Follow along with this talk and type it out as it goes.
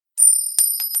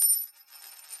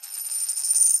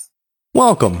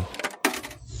Welcome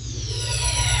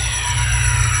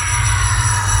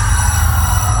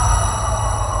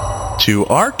to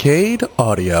Arcade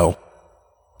Audio.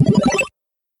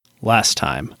 Last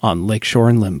time on Lakeshore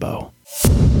and Limbo.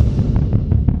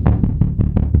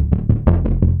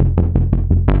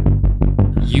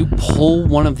 You pull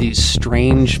one of these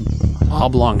strange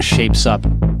oblong shapes up,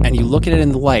 and you look at it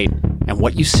in the light, and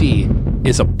what you see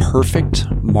is a perfect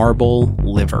marble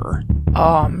liver.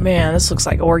 Oh man, this looks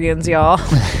like organs, y'all.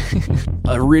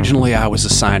 Originally, I was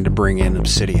assigned to bring in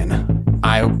obsidian.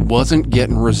 I wasn't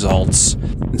getting results,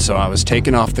 and so I was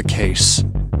taken off the case,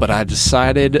 but I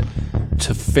decided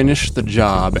to finish the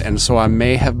job, and so I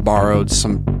may have borrowed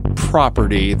some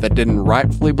property that didn't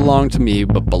rightfully belong to me,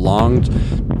 but belonged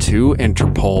to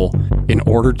Interpol in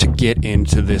order to get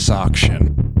into this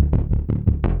auction.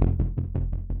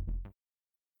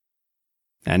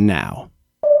 And now...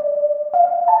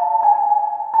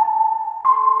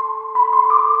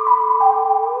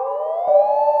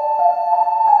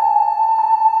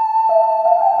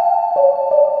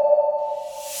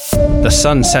 The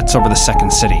sun sets over the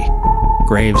second city.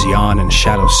 Graves yawn and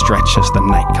shadows stretch as the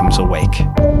night comes awake.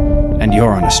 And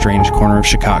you're on a strange corner of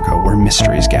Chicago where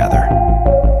mysteries gather.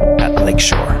 At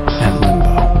Lakeshore and Limbo.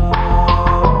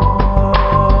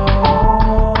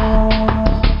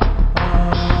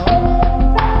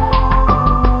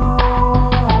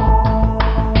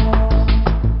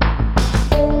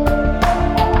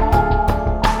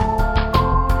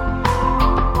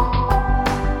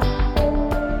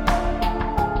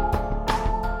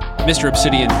 Mr.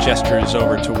 Obsidian gestures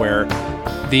over to where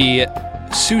the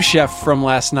sous chef from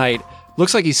last night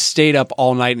looks like he's stayed up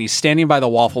all night, and he's standing by the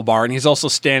waffle bar, and he's also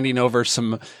standing over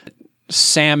some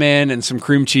salmon and some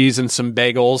cream cheese and some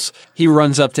bagels. He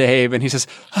runs up to Abe and he says,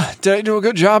 "Did I do a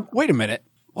good job? Wait a minute.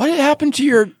 What happened to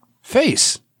your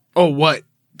face?" Oh, what?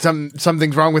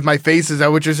 Something's wrong with my face? Is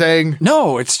that what you're saying?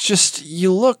 No, it's just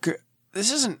you look...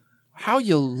 This isn't how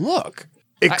you look.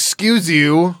 Excuse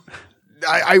you.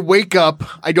 I wake up.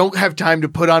 I don't have time to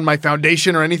put on my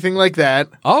foundation or anything like that.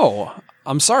 Oh,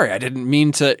 I'm sorry. I didn't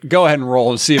mean to. Go ahead and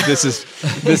roll and see if this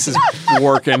is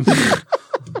working.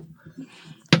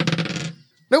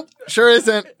 Nope, sure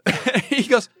isn't. He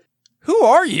goes, "Who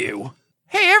are you?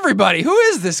 Hey, everybody, who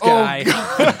is this guy?"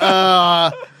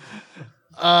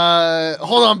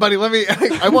 Hold on, buddy. Let me.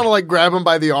 I want to like grab him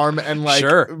by the arm and like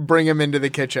Sure. bring him into the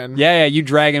kitchen. Yeah, you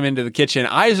drag him into the kitchen.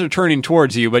 Eyes are turning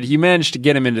towards you, but you managed to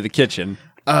get him into the kitchen.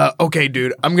 Okay,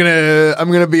 dude. I'm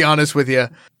gonna be honest with you.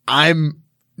 I'm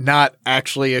not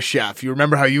actually a chef. You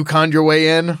remember how you conned your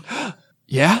way in?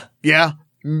 Yeah? Yeah,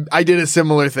 I did a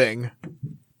similar thing.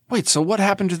 Wait, so what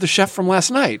happened to the chef from last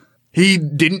night? He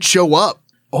didn't show up.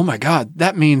 Oh my God,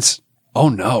 that means... Oh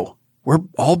no, we're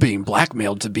all being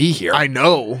blackmailed to be here. I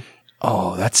know.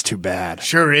 Oh, that's too bad.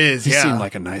 Sure is. He yeah. seemed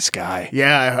like a nice guy.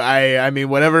 Yeah, I mean,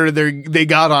 whatever they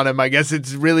got on him, I guess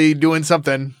it's really doing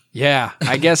something. Yeah,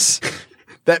 I guess...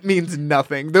 That means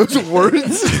nothing. Those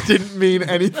words didn't mean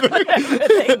anything.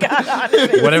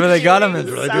 Whatever they got him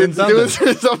is really doing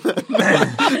something.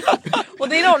 Well,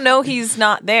 they don't know he's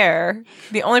not there.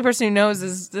 The only person who knows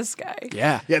is this guy.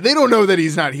 Yeah. Yeah, they don't know that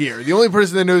he's not here. The only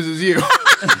person that knows is you.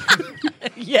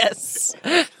 Yes.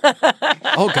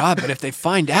 Oh God, but if they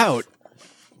find out...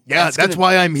 Yeah, that's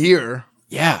why I'm here.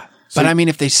 Yeah. But I mean,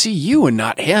 if they see you and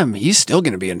not him, he's still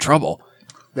going to be in trouble.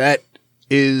 That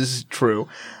is true.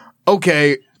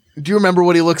 Okay, do you remember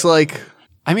what he looks like?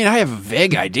 I mean, I have a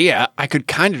vague idea. I could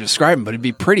kind of describe him, but it'd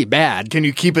be pretty bad. Can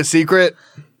you keep a secret?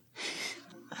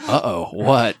 Uh-oh,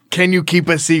 what? Can you keep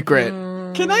a secret?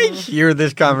 Can I hear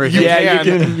this conversation? Yeah,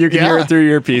 you can hear it through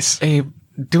your earpiece. Abe,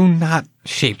 do not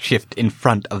shapeshift in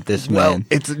front of this Well, man.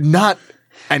 it's not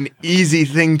an easy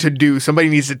thing to do. Somebody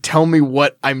needs to tell me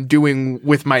what I'm doing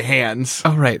with my hands.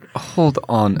 All right, hold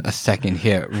on a second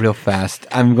here, real fast.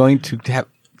 I'm going to have...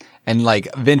 And,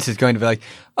 like, Vince is going to be like,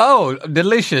 "Oh,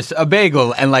 delicious, a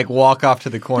bagel," and, like, walk off to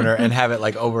the corner and have it,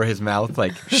 like, over his mouth,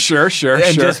 like... Sure.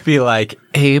 And just be like,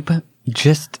 "Abe,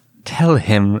 just tell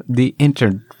him the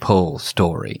Interpol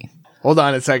story." Hold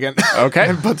on a second. Okay.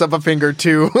 And puts up a finger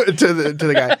to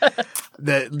the guy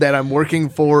that I'm working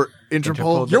for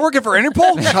Interpol. You're working for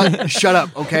Interpol? Shut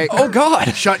up, okay? Oh,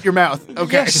 God. Shut your mouth,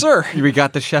 okay? Yes, sir. We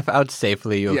got the chef out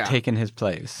safely. You've Yeah. taken his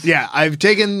place. Yeah, I've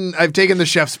taken the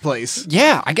chef's place.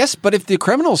 Yeah, I guess, but if the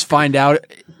criminals find out,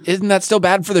 isn't that still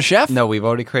bad for the chef? No, we've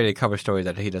already created a cover story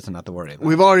that he doesn't have to worry about.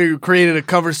 We've already created a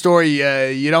cover story.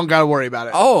 You don't got to worry about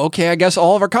it. Oh, okay, I guess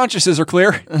all of our consciences are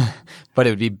clear. But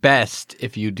it would be best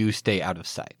if you do stay out of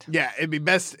sight. Yeah, it'd be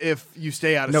best if you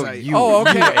stay out of sight. Oh,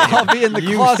 okay. I'll be in the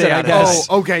You closet, stay I out of guess.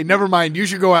 Oh, okay. Never mind. You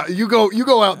should go out. You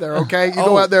go out there. Okay. You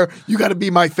go out there. You got to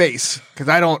be my face because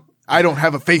I don't I don't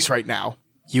have a face right now.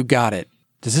 You got it.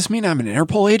 Does this mean I'm an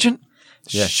Interpol agent?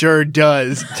 Yeah. Sure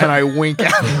does. And I wink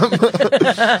at him.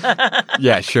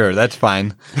 Yeah, sure, that's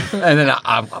fine. And then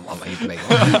I'm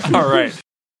All right.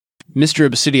 Mr.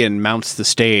 Obsidian mounts the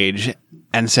stage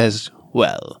and says,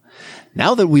 well,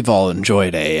 now that we've all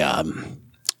enjoyed a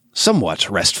somewhat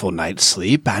restful night's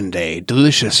sleep and a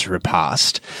delicious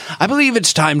repast, I believe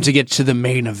it's time to get to the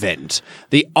main event,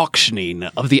 the auctioning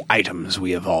of the items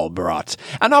we have all brought.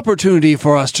 An opportunity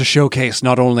for us to showcase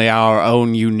not only our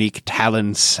own unique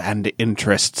talents and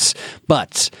interests,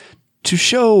 but to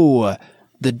show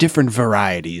the different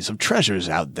varieties of treasures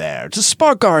out there, to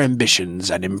spark our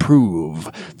ambitions and improve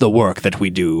the work that we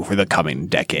do for the coming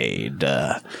decade.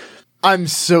 I'm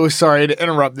so sorry to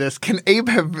interrupt this. Can Abe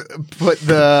have put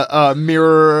the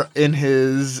mirror in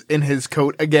his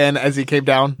coat again as he came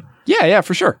down? Yeah,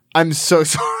 for sure. I'm so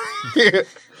sorry.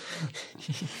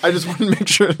 I just want to make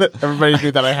sure that everybody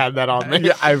knew that I had that on me.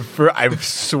 Yeah, I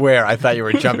swear I thought you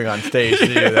were jumping on stage to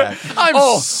do that.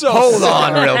 Hold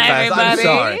on real fast. I'm Everybody.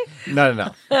 sorry.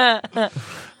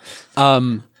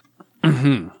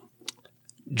 No.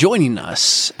 Joining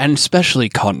us, and specially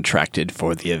contracted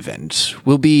for the event,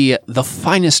 will be the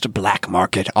finest black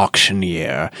market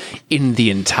auctioneer in the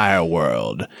entire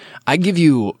world. I give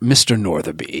you Mr.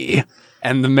 Northerby.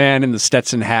 And the man in the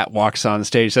Stetson hat walks on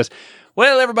stage and says,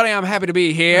 well, everybody, I'm happy to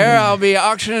be here. I'll be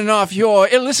auctioning off your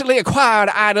illicitly acquired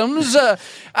items.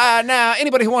 Now,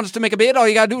 anybody who wants to make a bid, all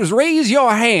you got to do is raise your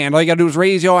hand. All you got to do is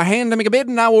raise your hand to make a bid,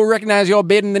 and I will recognize your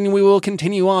bid, and then we will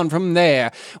continue on from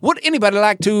there. Would anybody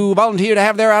like to volunteer to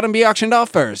have their item be auctioned off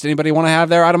first? Anybody want to have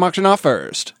their item auctioned off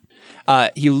first?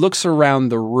 He looks around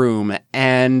the room,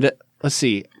 and let's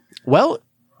see. Well,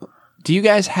 do you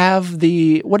guys have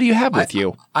what do you have with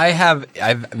you? I've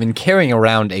been carrying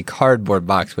around a cardboard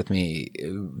box with me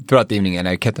throughout the evening, and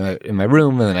I kept it in my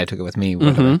room, and then I took it with me.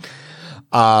 Whatever.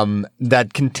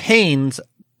 That contains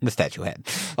the statue head.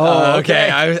 Oh,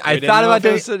 okay. I thought about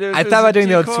doing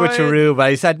the old switcheroo, but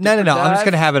I said no. I'm just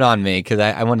gonna have it on me because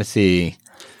I want to see.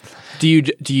 Do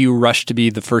you rush to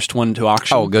be the first one to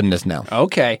auction? Oh goodness, no.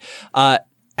 Okay.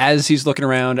 As he's looking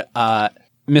around,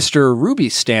 Mr. Ruby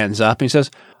stands up and he says,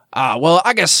 well,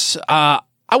 I guess I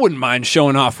wouldn't mind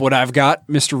showing off what I've got.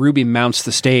 Mr. Ruby mounts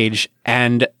the stage,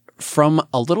 and from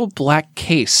a little black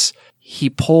case, he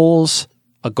pulls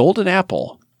a golden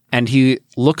apple, and he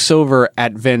looks over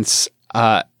at Vince,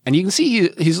 and you can see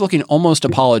he's looking almost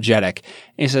apologetic.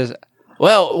 And he says,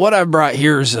 well, what I brought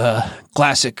here is a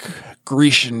classic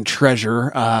Grecian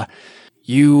treasure.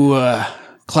 You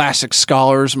classic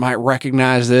scholars might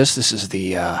recognize this. This is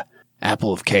the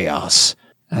Apple of Chaos.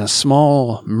 A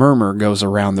small murmur goes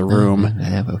around the room.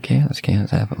 Apple chaos. Peas and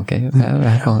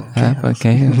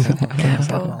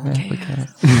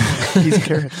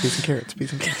carrots.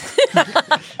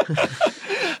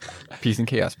 Peace and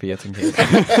chaos.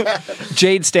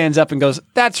 Jade stands up and goes,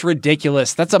 that's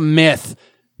ridiculous. That's a myth.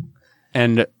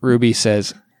 And Ruby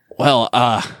says, well,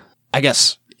 I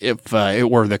guess if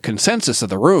it were the consensus of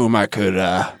the room, I could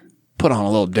put on a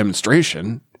little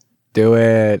demonstration. Do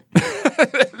it.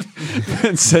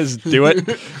 It says, do it.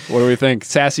 What do we think?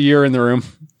 Sassy, you're in the room.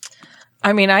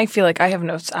 I mean, I feel like I have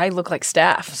notes. I look like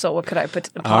staff, so what could I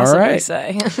possibly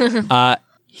say?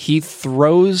 He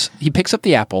picks up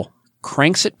the apple,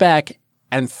 cranks it back,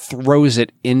 and throws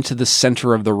it into the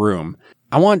center of the room.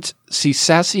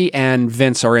 Sassy and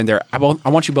Vince are in there. I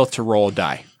want you both to roll a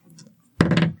die.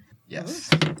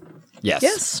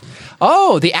 Yes.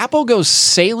 Oh, the apple goes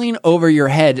sailing over your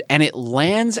head, and it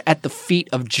lands at the feet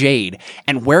of Jade.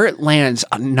 And where it lands,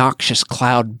 a noxious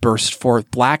cloud bursts forth,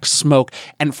 black smoke,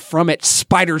 and from it,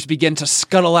 spiders begin to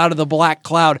scuttle out of the black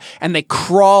cloud, and they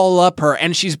crawl up her,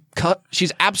 and she's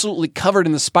absolutely covered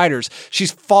in the spiders.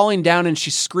 She's falling down, and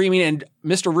she's screaming, and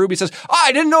Mr. Ruby says,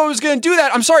 I didn't know it was going to do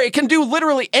that. I'm sorry, it can do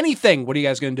literally anything. What are you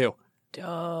guys going to do?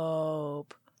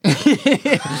 Dope.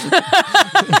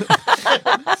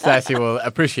 Sassy will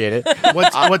appreciate it.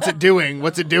 What's it doing?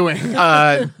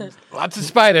 Lots of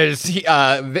spiders.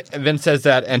 Vince says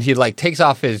that, and he takes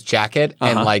off his jacket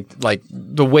and like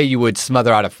the way you would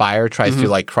smother out a fire, tries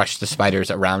to crush the spiders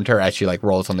around her as she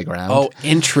rolls on the ground. Oh,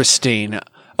 interesting.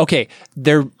 Okay,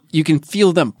 you can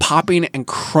feel them popping and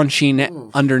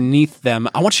crunching underneath them.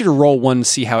 I want you to roll one to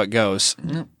see how it goes.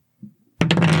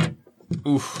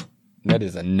 Oof, that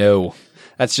is a no.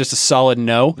 That's just a solid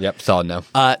no. Yep, solid no.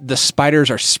 The spiders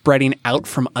are spreading out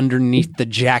from underneath the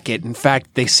jacket. In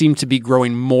fact, they seem to be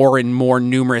growing more and more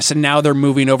numerous, and now they're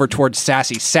moving over towards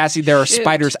Sassy. Sassy, there are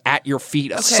spiders at your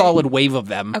feet, a solid wave of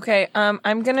them. Okay,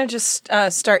 I'm gonna just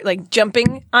start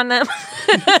jumping on them.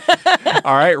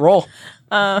 All right, roll.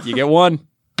 You get one.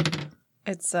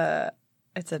 It's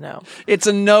It's a no. It's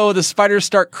a no. The spiders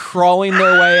start crawling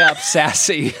their way up,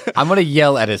 Sassy. I'm going to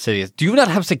yell at Asidius. Do you not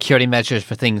have security measures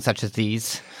for things such as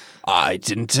these? I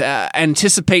didn't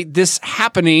anticipate this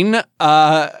happening.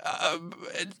 If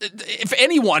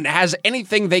anyone has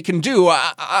anything they can do,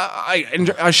 I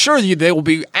assure you they will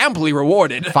be amply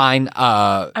rewarded. Fine.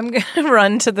 I'm gonna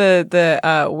run to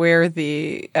the where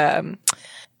the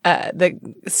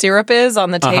syrup is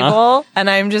on the table, and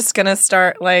I'm just gonna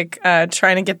start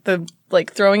trying to get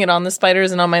throwing it on the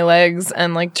spiders and on my legs,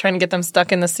 and trying to get them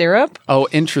stuck in the syrup. Oh,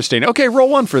 interesting. Okay, roll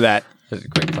 1 for that. That's a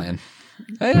great plan.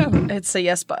 It's a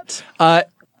yes, but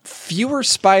Fewer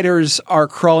spiders are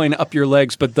crawling up your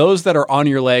legs, but those that are on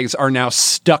your legs are now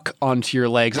stuck onto your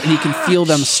legs, and you can feel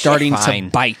them starting Fine.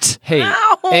 to bite. Hey,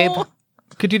 Abe,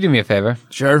 could you do me a favor?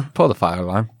 Sure. Pull the fire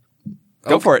alarm.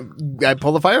 Go for it. I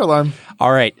pull the fire alarm.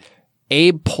 All right.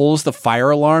 Abe pulls the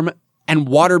fire alarm, and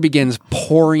water begins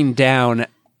pouring down.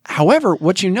 However,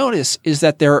 what you notice is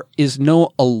that there is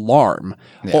no alarm.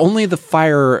 Only the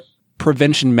fire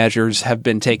prevention measures have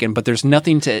been taken, but there's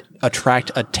nothing to attract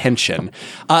attention.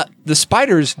 The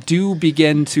spiders do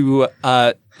begin to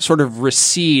sort of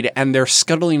recede, and they're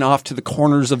scuttling off to the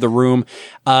corners of the room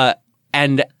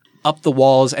and up the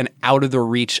walls and out of the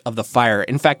reach of the fire.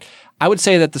 In fact, I would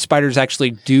say that the spiders actually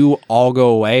do all go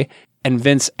away. And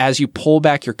Vince, as you pull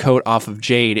back your coat off of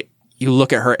Jade, you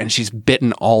look at her and she's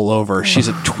bitten all over. She's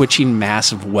a twitching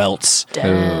mass of welts.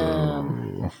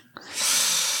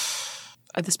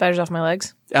 Are the spiders off my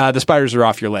legs? The spiders are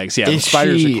off your legs. Yeah, the Is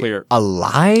spiders she are clear.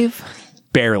 alive?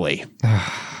 Barely.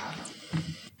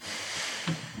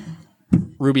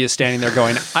 Ruby is standing there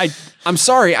going, I'm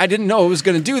sorry, I didn't know it was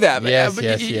going to do that. Yes, but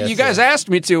yes, you guys asked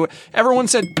me to. Everyone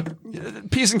said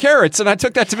peas and carrots, and I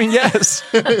took that to mean yes.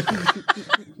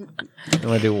 I'm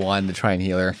going to do 1 to try and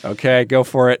heal her. Okay, go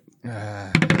for it.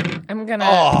 I'm gonna.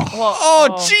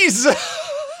 Oh, Jesus.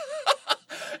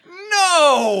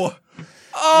 No.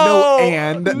 Oh, No,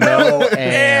 and No,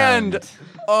 and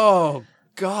oh,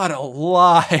 God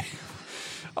alive.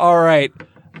 All right.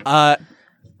 I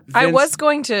Vince- was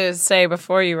going to say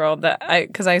before you rolled that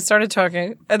because I started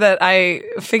talking that I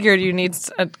figured you need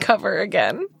a cover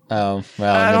again. Oh,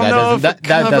 well, I don't that know doesn't, if that, the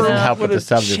that cover doesn't help with the would've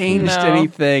subject. changed No.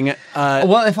 anything.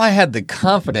 Well, if I had the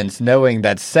confidence knowing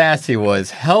that Sassy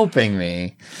was helping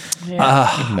me.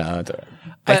 Yeah. No, it's all right.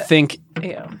 I think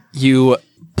Yeah. you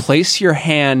place your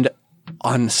hand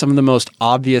on some of the most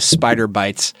obvious spider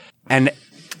bites, and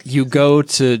you go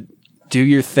to do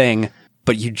your thing,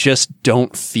 but you just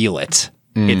don't feel it.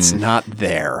 It's not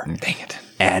there. Dang it.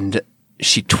 And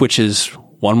she twitches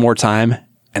one more time,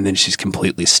 and then she's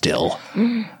completely still.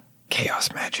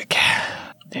 Chaos magic.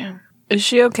 Damn. Is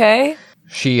she okay?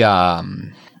 She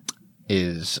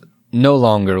is no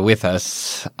longer with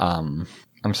us. I'm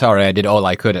sorry, I did all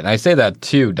I could, and I say that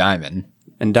to Diamond.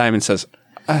 And Diamond says,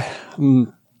 I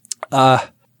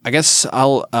guess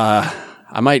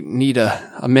I might need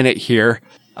a minute here.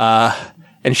 And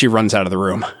she runs out of the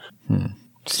room.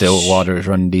 Still, water is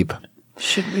running deep.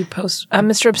 Should we post,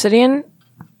 Mr. Obsidian?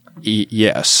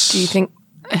 Yes. Do you think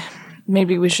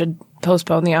maybe we should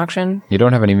postpone the auction? You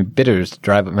don't have any bidders to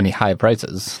drive up any high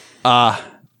prices.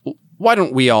 Why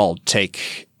don't we all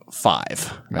take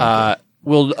 5?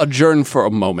 We'll adjourn for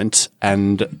a moment,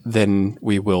 and then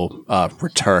we will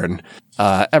return.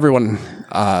 Everyone,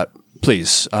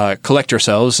 please collect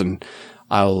yourselves, and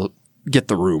I'll get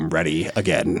the room ready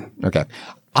again. Okay.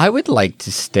 I would like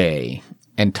to stay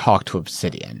and talk to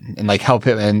Obsidian and help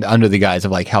him, and under the guise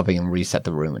of helping him reset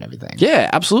the room and everything. Yeah,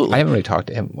 absolutely. I haven't really talked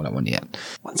to him one-on-one yet.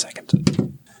 1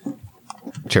 second.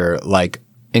 Sure,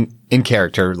 in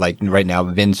character, right now,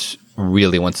 Vince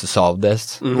really wants to solve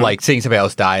this. Seeing somebody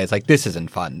else die is this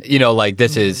isn't fun.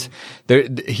 This is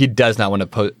he does not want to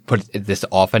put this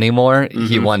off anymore.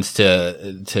 He wants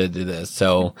to do this.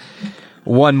 So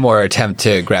one more attempt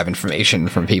to grab information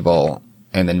from people,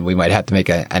 and then we might have to make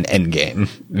an end game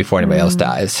before anybody else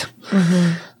dies.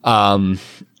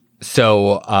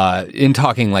 So in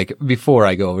talking, before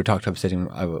I go over talk to Obsidian,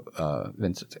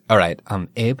 Vince, all right,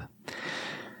 Abe.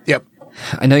 Yep.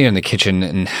 I know you're in the kitchen,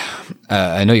 and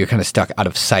I know you're kind of stuck out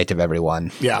of sight of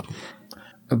everyone. Yeah.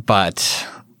 But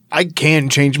I can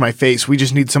change my face. We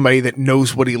just need somebody that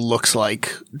knows what he looks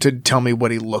like to tell me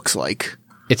what he looks like.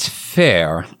 it's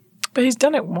fair. But he's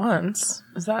done it once.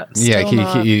 Is that Yeah, still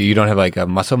not... you don't have a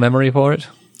muscle memory for it?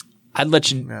 I'd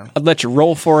let you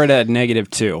roll for it at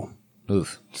 -2.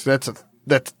 Oof. So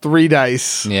that's 3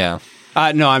 dice. Yeah.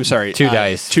 No, I'm sorry. 2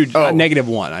 dice.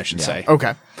 -1, I should say.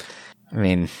 Okay. I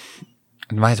mean,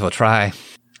 might as well try.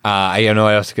 I don't know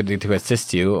what else I could do to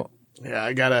assist you. Yeah,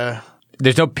 I gotta.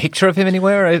 There's no picture of him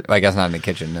anywhere, right? I guess not in the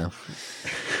kitchen, no.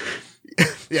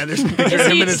 Yeah, there's a picture of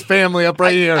him and his family up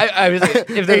right here. I was like, if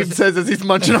Abe there's, says as he's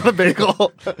munching on a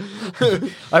bagel.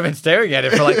 I've been staring at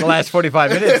it for like the last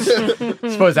 45 minutes.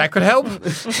 Suppose that could help?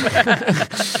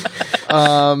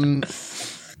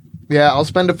 Yeah, I'll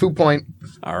spend a food point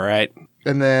All right.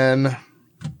 and then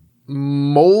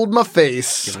mold my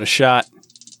face. Give it a shot.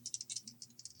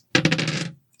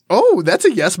 Oh, that's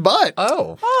a yes, but.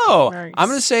 Oh. Oh, Nice. I'm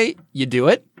going to say you do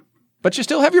it, but you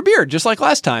still have your beard, just like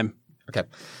last time. Okay.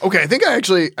 Okay, I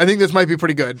think this might be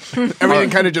pretty good. Everything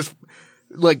kind of just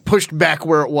like pushed back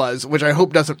where it was, which I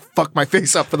hope doesn't fuck my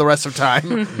face up for the rest of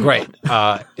time. Great.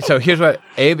 So here's what,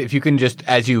 Abe, if you can just,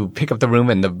 as you pick up the room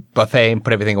and the buffet and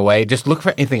put everything away, just look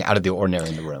for anything out of the ordinary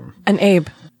in the room. And Abe,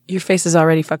 your face is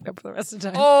already fucked up for the rest of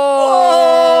the time.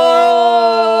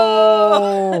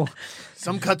 Oh!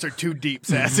 Some cuts are too deep,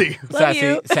 Sassy. Love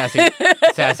you.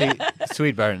 sassy,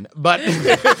 sweet burn. But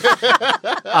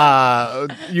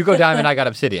you go Diamond, I got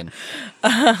Obsidian.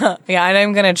 Yeah, and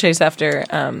I'm going to chase after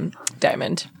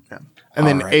Diamond. And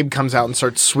then Abe comes out and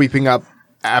starts sweeping up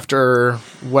after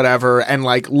whatever and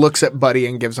like looks at Buddy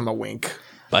and gives him a wink.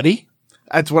 Buddy?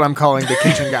 That's what I'm calling the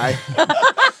kitchen guy.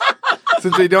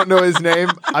 Since we don't know his name,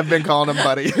 I've been calling him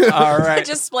Buddy. All right.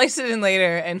 Just splice it in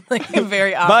later in like a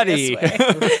very obvious Buddy.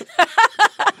 way.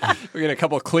 We get a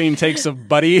couple of clean takes of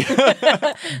Buddy.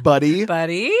 Buddy.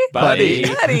 Buddy? Buddy.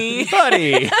 Buddy.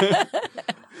 Buddy.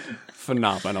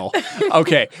 Phenomenal.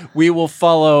 Okay, we will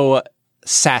follow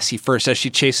Sassy first as she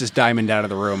chases Diamond out of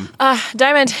the room.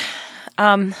 Diamond,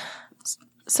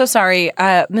 so sorry.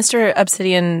 Mr.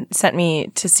 Obsidian sent me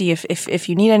to see if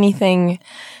you need anything.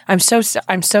 I'm so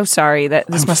sorry that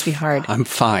this must be hard. I'm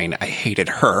fine. I hated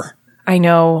her. I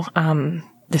know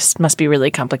this must be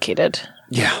really complicated.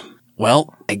 Yeah.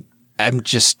 Well, I'm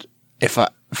just if I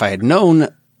had known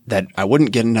that I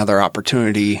wouldn't get another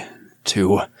opportunity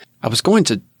to, I was going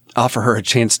to offer her a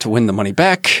chance to win the money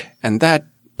back, but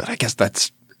I guess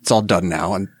it's all done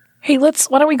now. And Hey, why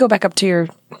don't we go back up to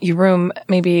your room?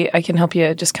 Maybe I can help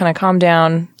you just kind of calm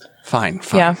down. fine.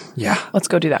 Yeah. Let's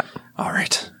go do that. All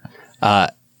right.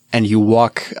 And you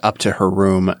walk up to her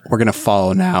room. We're going to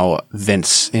follow now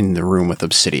Vince in the room with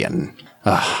Obsidian.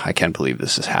 I can't believe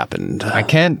this has happened. I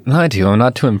can't lie to you, I'm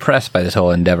not too impressed by this whole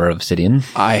endeavor of Obsidian.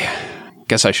 I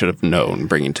guess I should have known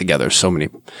bringing together so many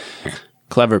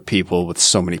clever people with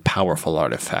so many powerful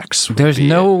artifacts. There's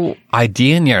no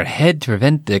idea in your head to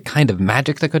prevent the kind of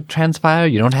magic that could transpire?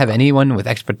 You don't have anyone with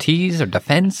expertise or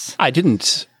defense? I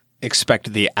didn't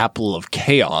expect the apple of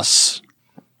chaos,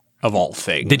 of all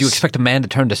things. Did you expect a man to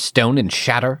turn to stone and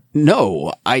shatter?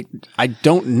 No, I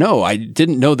don't know. I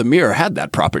didn't know the mirror had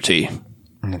that property.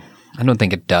 I don't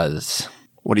think it does.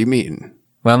 What do you mean?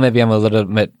 Well, maybe I'm a little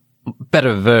bit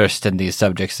better versed in these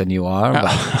subjects than you are,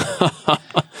 but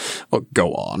Well,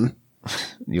 go on.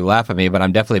 you laugh at me, but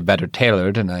I'm definitely better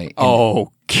tailored, and I...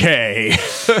 Okay.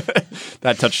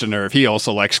 That touched a nerve. He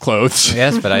also likes clothes.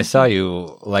 Yes, but I saw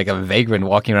you like a vagrant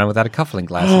walking around without a cufflink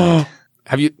last night.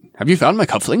 Have you found my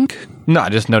cufflink? No, I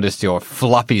just noticed your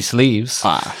floppy sleeves.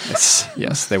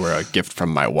 Yes, they were a gift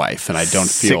from my wife, and I don't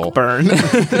Sick feel burn.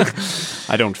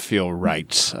 I don't feel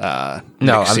right. No,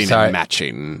 mixing I'm sorry. and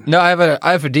matching. No,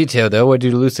 I have a detail though. Where'd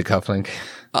you lose the cufflink?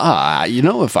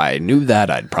 If I knew that,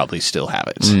 I'd probably still have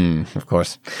it. Of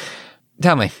course.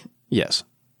 Tell me, Yes.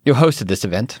 you hosted this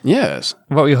event. Yes.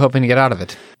 What were you hoping to get out of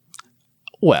it?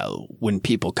 Well, when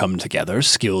people come together,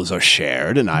 skills are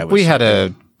shared, and We had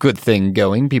a good thing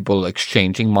going, people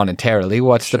exchanging monetarily.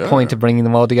 What's the point of bringing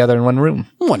them all together in one room?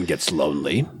 One gets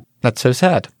lonely. That's so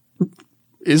sad.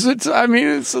 Is it? I mean,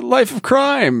 it's a life of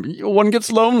crime. One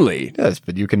gets lonely. Yes,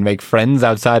 but you can make friends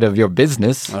outside of your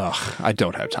business. Ugh, I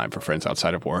don't have time for friends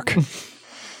outside of work.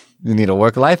 You need a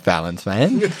work-life balance,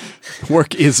 man.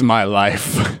 Work is my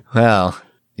life. Well,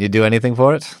 you do anything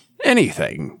for it?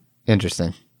 Anything.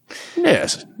 Interesting.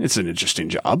 Yes, it's an interesting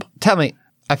job. Tell me,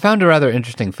 I found a rather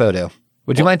interesting photo.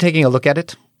 Would you mind taking a look at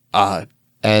it?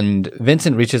 And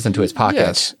Vincent reaches into his pocket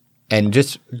Yes. and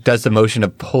just does the motion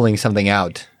of pulling something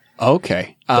out.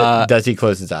 Okay. Does he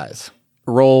close his eyes?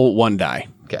 Roll one die.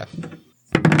 Okay.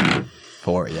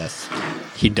 4, yes.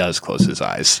 He does close his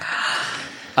eyes.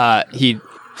 He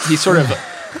sort of,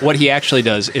 what he actually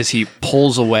does is he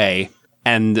pulls away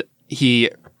and he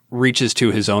reaches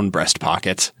to his own breast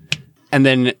pocket, and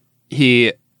then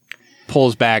he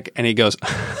pulls back and he goes,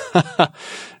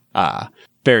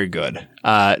 very good.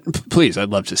 Please, I'd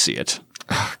love to see it.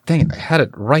 Dang it, I had it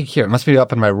right here. It must be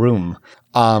up in my room.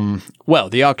 Well,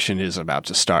 the auction is about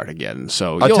to start again,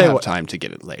 so you'll tell you have what- time to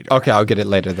get it later. Okay, I'll get it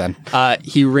later then.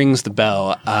 He rings the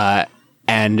bell,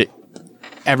 and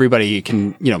everybody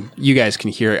can, you guys can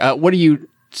hear it. What do you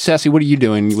Sassy, what are you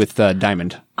doing with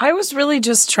Diamond? I was really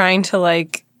just trying to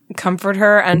like comfort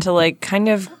her and to like kind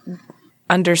of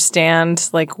understand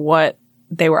like what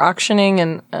they were auctioning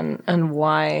and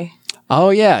why. Oh,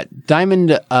 yeah.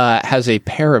 Diamond has a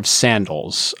pair of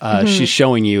sandals. She's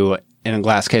showing you in a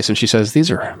glass case, and she says, these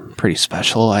are pretty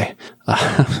special. I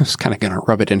was kind of going to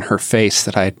rub it in her face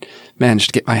that I managed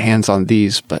to get my hands on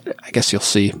these, but I guess you'll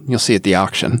see. You'll see at the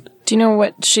auction. Do you know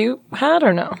what she had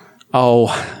or no?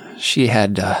 Oh, she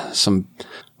had some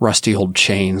rusty old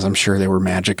chains. I'm sure they were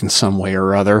magic in some way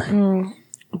or other.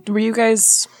 Were you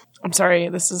guys... I'm sorry,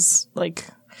 this is like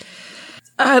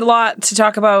a lot to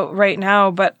talk about right now,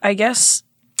 but I guess,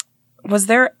 was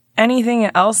there anything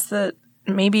else that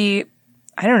maybe,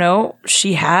 I don't know,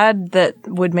 she had that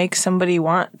would make somebody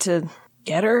want to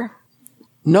get her?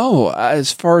 No,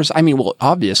 as far as, I mean, well,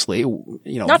 obviously, you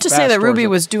know. Not to say that Ruby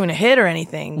was doing a hit or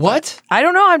anything. What? I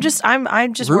don't know. I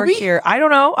just work Ruby? here. I don't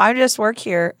know. I just work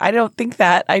here. I don't think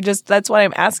that. That's what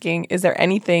I'm asking. Is there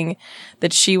anything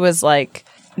that she was like,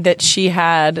 that she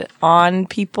had on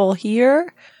people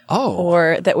here? Oh.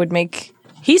 Or that would make,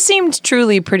 he seemed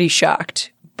truly pretty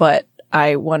shocked, but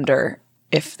I wonder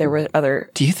if there were other.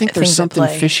 Do you think there's things at something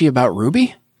play. fishy about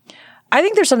Ruby? I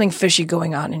think there's something fishy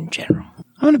going on in general.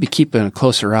 I'm going to be keeping a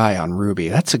closer eye on Ruby.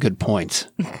 That's a good point.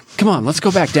 Come on, let's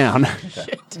go back down.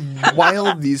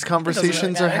 While these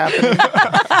conversations are happening,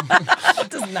 It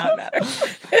does not matter.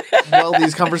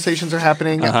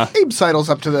 Abe sidles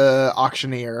up to the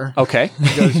auctioneer. Okay.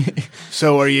 He goes,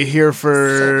 so are you here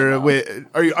for...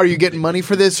 Are you getting money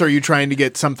for this, or are you trying to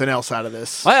get something else out of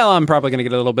this? Well, I'm probably going to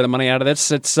get a little bit of money out of this.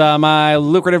 It's my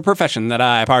lucrative profession that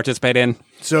I participate in.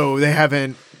 So they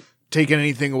haven't taken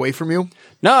anything away from you?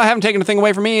 No, I haven't taken a thing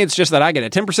away from me. It's just that I get a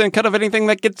 10% cut of anything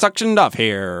that gets auctioned off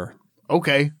here.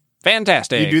 Okay.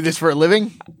 Fantastic. You do this for a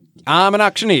living? I'm an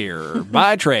auctioneer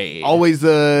by trade. Always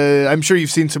I'm sure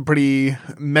you've seen some pretty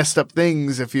messed up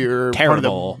things if you're part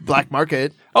Terrible. of the black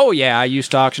market. Oh, yeah, I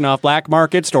used to auction off black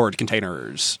market storage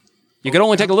containers. You could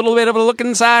only take a little bit of a look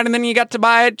inside, and then you got to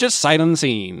buy it just sight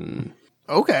unseen.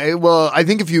 Okay, well, I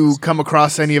think if you come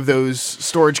across any of those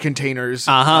storage containers,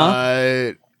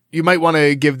 you might want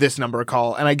to give this number a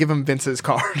call. And I give him Vince's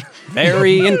card.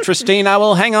 Very interesting. I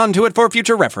will hang on to it for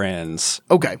future reference.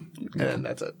 Okay, and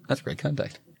that's it. That's great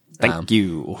contact. Thank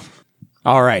you.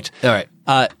 All right. All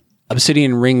right.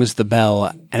 Obsidian rings the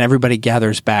bell, and everybody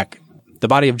gathers back. The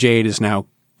body of Jade is now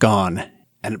gone,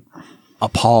 and a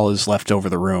pall is left over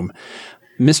the room.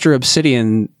 Mr.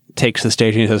 Obsidian takes the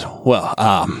stage and he says, well,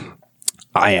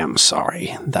 I am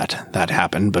sorry that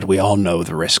happened, but we all know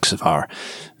the risks of our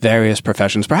various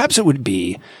professions. Perhaps it would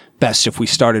be best if we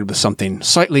started with something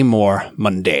slightly more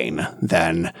mundane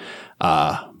than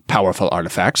powerful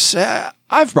artifacts.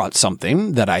 I've brought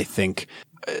something that I think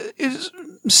is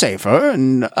safer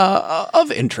and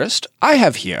of interest. I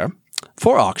have here,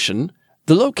 for auction,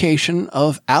 the location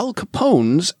of Al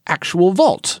Capone's actual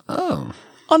vault. Oh.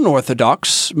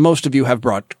 Unorthodox, most of you have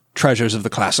brought treasures of the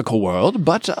classical world,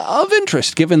 but of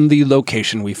interest given the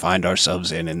location we find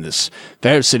ourselves in this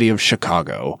fair city of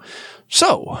Chicago.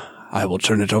 So, I will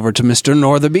turn it over to Mr.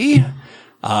 Northerby,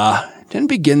 and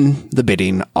begin the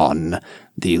bidding on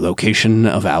the location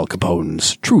of Al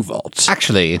Capone's true vault.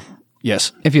 Actually,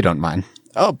 Yes. if you don't mind,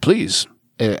 Oh, please.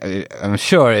 I'm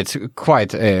sure it's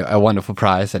quite a wonderful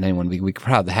prize and anyone we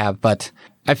proud to have, but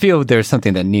I feel there's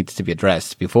something that needs to be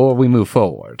addressed before we move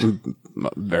forward.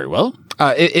 Very well.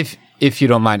 If you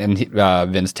don't mind, and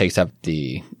Vince takes up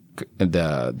the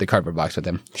cardboard box with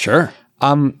him. Sure.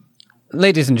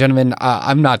 Ladies and gentlemen,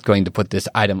 I'm not going to put this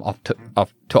item off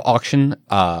to auction.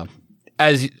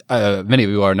 As many of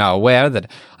you are now aware,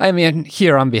 that I am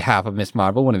here on behalf of Miss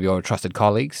Marvel, one of your trusted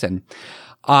colleagues, and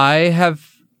I have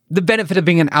the benefit of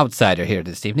being an outsider here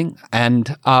this evening.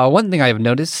 And one thing I have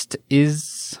noticed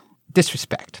is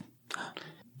disrespect.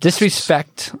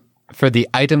 Disrespect for the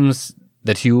items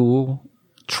that you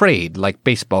trade, like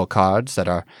baseball cards that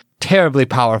are terribly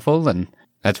powerful and,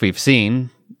 as we've seen,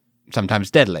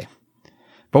 sometimes deadly.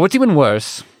 But what's even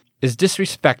worse is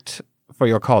disrespect for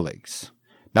your colleagues.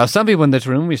 Now, some people in this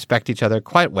room respect each other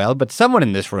quite well, but someone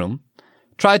in this room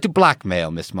tried to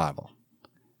blackmail Miss Marvel.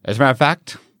 As a matter of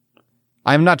fact,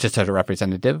 I am not just her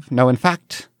representative. No, in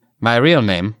fact, my real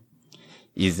name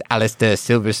is Alistair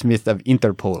Silversmith of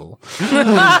Interpol.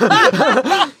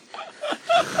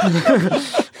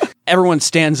 Everyone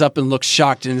stands up and looks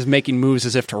shocked and is making moves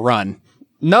as if to run.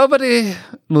 Nobody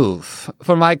move,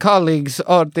 for my colleagues,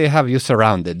 or they have you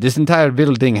surrounded. This entire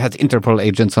building has Interpol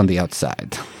agents on the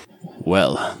outside.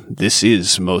 Well, this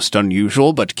is most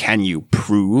unusual, but can you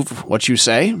prove what you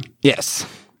say? Yes.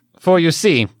 For you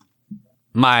see,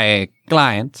 my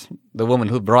client, the woman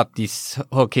who brought this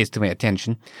whole case to my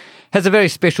attention, has a very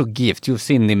special gift. You've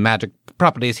seen the magic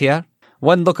properties here.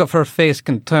 One look of her face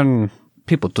can turn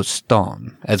people to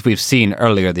stone, as we've seen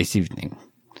earlier this evening.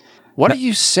 What are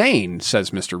you saying?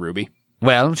 Says Mr. Ruby.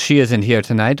 Well, she isn't here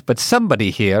tonight, but somebody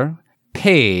here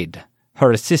paid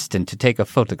her assistant to take a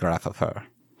photograph of her.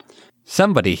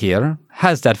 Somebody here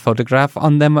has that photograph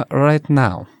on them right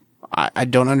now. I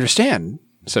don't understand,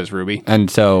 says Ruby.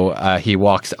 And so he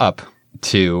walks up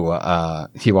to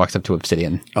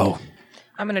Obsidian. Oh.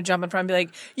 I'm going to jump in front and be like,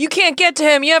 you can't get to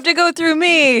him. You have to go through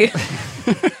me.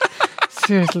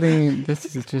 Seriously,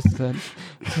 this is just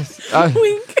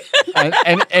Wink.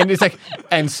 and it's like,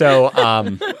 and so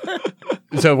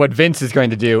what Vince is going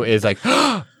to do is like,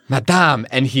 Madame,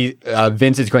 and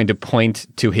Vince is going to point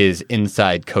to his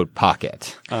inside coat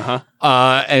pocket. And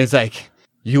it's like,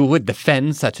 you would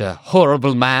defend such a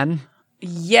horrible man?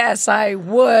 Yes, I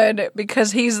would,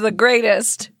 because he's the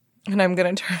greatest. And I'm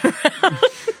going to turn around.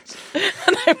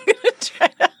 And I'm going to try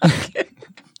to hug him.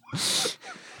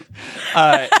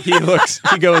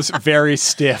 He goes very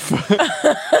stiff.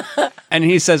 And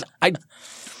he says, I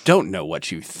don't know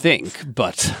what you think,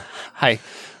 but I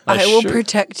will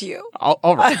protect you.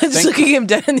 All right. I was looking him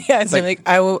dead in the eyes. I'm like,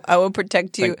 I will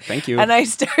protect you. Thank you. And I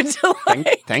start to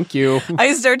Thank you.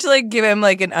 I start to give him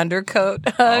an undercoat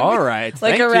hug. All right.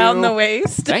 Thank around you. the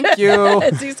waist. Thank you.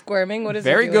 As he's squirming. What is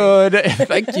Very he doing? good.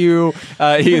 Thank you.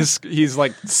 He's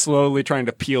slowly trying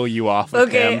to peel you off of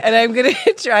Okay, him. and I'm gonna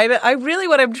try to.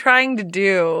 What I'm trying to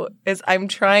do is I'm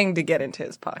trying to get into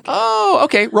his pocket, Oh,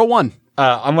 okay. Roll one.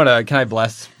 Can I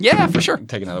bless? Yeah, for sure.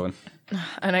 Take another one.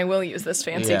 and I will use this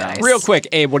fancy Yeah. dice. Real quick,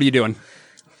 Abe, what are you doing?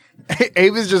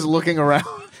 Abe is just looking around.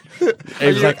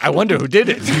 Abe's like, I wonder who did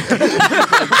it.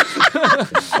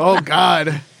 Oh,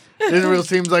 God. Israel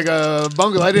seems like a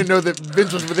bungle. I didn't know that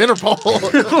Vince was with Interpol. Oh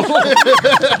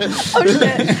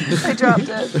shit! I dropped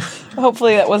it.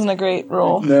 Hopefully that wasn't a great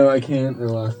roll. No, I can't. I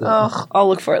lost it. Oh, I'll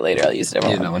look for it later. I'll use it.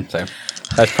 Use that one. So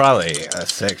that's probably a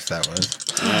 6. That was.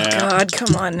 God,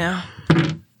 come on now.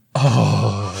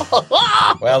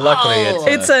 Well, luckily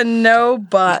It's a no,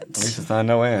 but it's not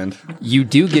no end. You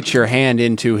do get your hand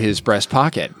into his breast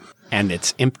pocket, and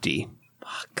it's empty.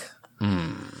 fuck.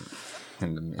 I'm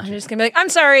just gonna be like, I'm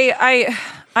sorry.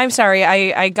 I'm sorry.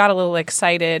 I got a little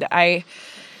excited. I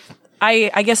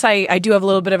guess I do have a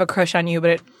little bit of a crush on you,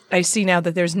 but I see now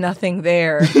that there's nothing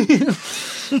there.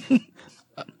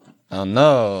 Oh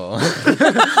no.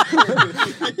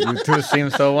 You two seem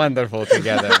so wonderful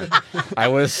together. I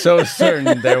was so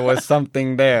certain there was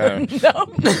something there.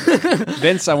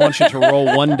 Vince, I want you to roll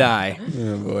one die.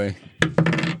 Oh boy.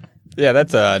 Yeah,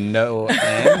 that's a no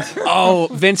and. Oh,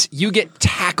 Vince, you get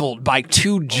tackled by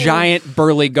 2 giant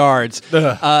burly guards.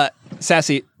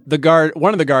 Sassy,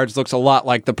 one of the guards looks a lot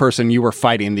like the person you were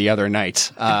fighting the other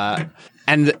night.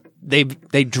 And they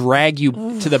drag you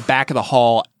to the back of the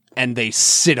hall and they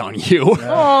sit on you.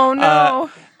 Oh no.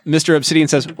 Mr. Obsidian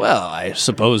says, well, I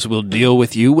suppose we'll deal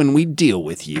with you when we deal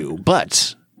with you,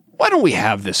 but why don't we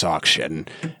have this auction?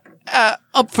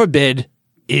 Up for bid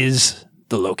is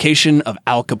the location of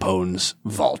Al Capone's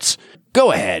vaults.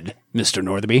 Go ahead, Mr.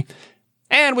 Northerby.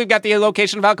 And we've got the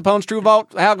location of Al Capone's true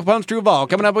vault. Al Capone's true vault.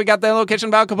 Coming up, we got the location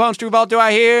of Al Capone's true vault. Do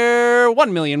I hear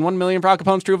 1 million? 1 million for Al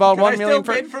Capone's true vault. 1 million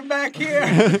for from back here.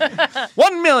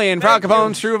 1 million for Al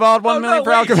Capone's true vault. 1 million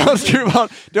for Al Capone's true vault.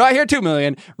 Do I hear 2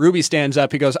 million? Ruby stands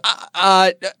up. He goes,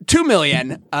 2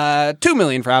 million. 2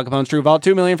 million for Al Capone's true vault.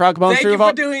 2 million for Al Capone's true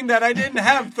vault. doing that. I didn't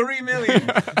have 3 million.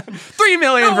 3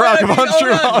 million for Al Capone's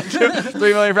true vault.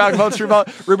 3 million for Al Capone's true vault.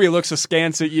 Ruby looks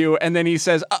askance at you, and then he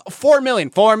says, 4 million.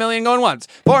 4 million going once.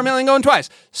 4 million going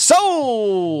twice.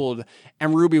 Sold!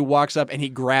 And Ruby walks up and he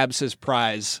grabs his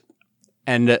prize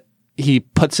and he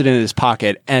puts it in his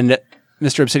pocket. And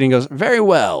Mr. Obsidian goes, very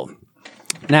well.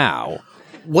 Now,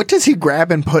 What does he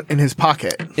grab and put in his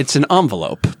pocket? it's an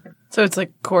envelope. So it's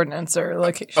like coordinates or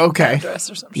location, Okay. address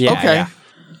or something. Yeah, Okay. yeah.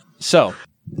 So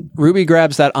Ruby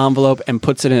grabs that envelope and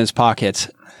puts it in his pocket.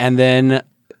 And then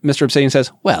Mr. Obsidian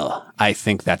says, well, I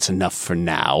think that's enough for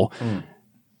now.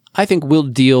 I think we'll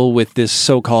deal with this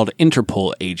so-called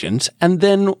Interpol agent, and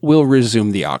then we'll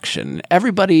resume the auction.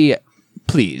 Everybody,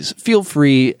 please, feel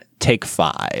free, take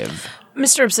 5.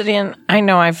 Mr. Obsidian, I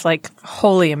know I've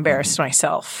wholly embarrassed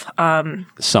myself.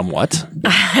 Somewhat.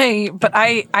 But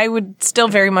I would still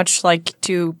very much like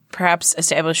to perhaps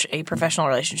establish a professional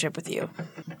relationship with you.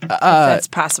 If that's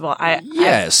possible.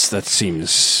 Yes, that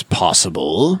seems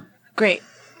possible. Great.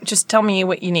 Just tell me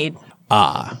what you need.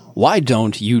 Why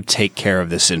don't you take care of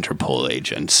this Interpol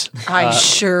agent? I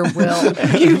sure will.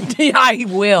 I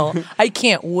will. I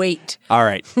can't wait. All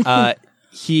right.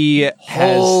 He has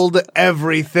Hold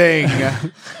everything.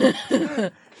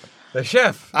 The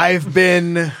chef. I've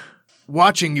been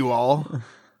watching you all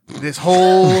this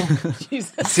whole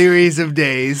series of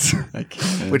days,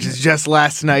 which is just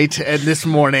last night and this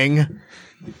morning.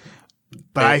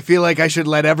 But I feel like I should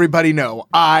let everybody know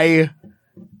I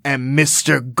am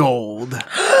Mr. Gold.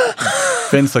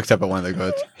 Vince looks up at one of the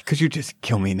goats. Could you just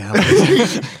kill me now?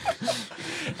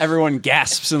 everyone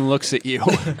gasps and looks at you.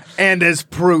 And as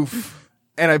proof,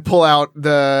 and I pull out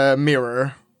the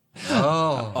mirror.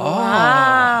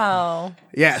 Wow.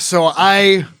 Yeah, so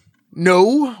I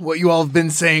know what you all have been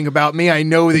saying about me. I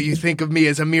know that you think of me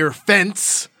as a mere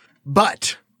fence,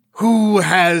 but who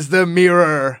has the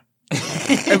mirror?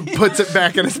 And puts it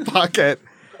back in his pocket.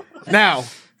 Now,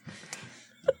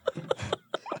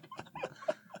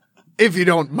 if you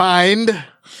don't mind,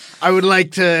 I would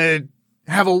like to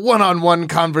have a one-on-one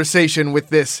conversation with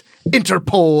this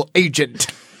Interpol agent.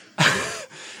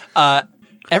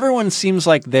 Everyone seems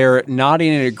like they're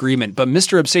nodding in agreement, but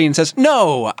Mr. Obsidian says,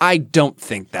 "No, I don't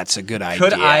think that's a good idea."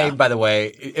 Could I, by the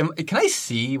way, can I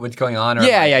see what's going on? Or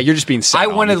Yeah, you're just being set I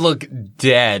on. want to look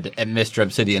dead at Mr.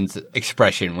 Obsidian's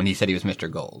expression when he said he was Mr.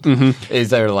 Gold. Is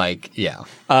there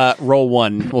Roll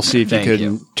one. We'll see if Thank you can you.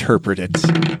 interpret it.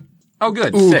 Oh,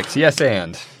 good. 6. Yes,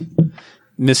 and.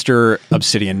 Mr.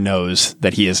 Obsidian knows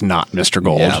that he is not Mr.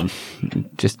 Gold. Yeah.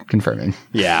 Just confirming.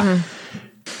 Yeah.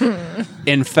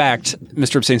 In fact,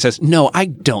 Mr. Obsidian says, "No, I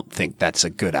don't think that's a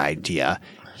good idea."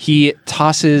 He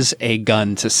tosses a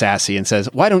gun to Sassy and says,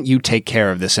 "Why don't you take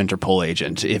care of this Interpol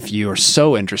agent if you're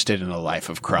so interested in a life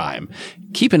of crime?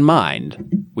 Keep in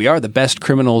mind, we are the best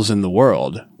criminals in the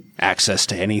world. Access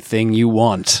to anything you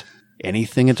want.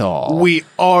 Anything at all." We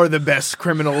are the best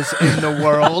criminals in the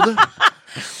world,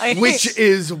 which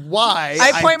is why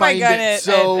I point my find gun it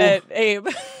so at Abe.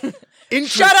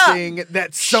 interesting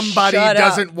that somebody Shut up.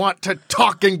 doesn't want to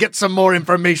talk and get some more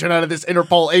information out of this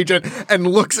Interpol agent and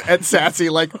looks at Sassy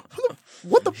like,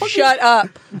 what the fuck? Shut up.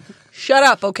 Shut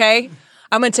up, okay?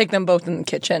 I'm going to take them both in the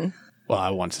kitchen. Well, I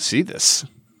want to see this.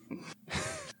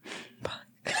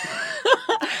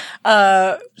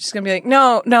 She's going to be like,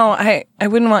 no, I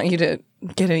wouldn't want you to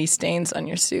get any stains on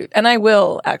your suit. And I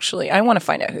will, actually. I want to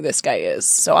find out who this guy is.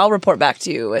 So I'll report back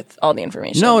to you with all the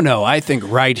information. No, I think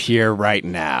right here, right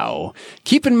now.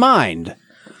 Keep in mind,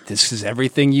 this is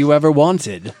everything you ever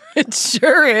wanted. It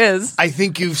sure is. I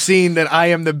think you've seen that I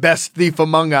am the best thief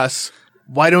among us.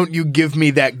 Why don't you give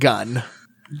me that gun?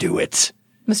 Do it.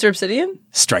 Mr. Obsidian?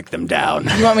 Strike them down.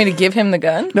 You want me to give him the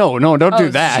gun? No, don't do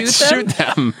that. shoot them? Shoot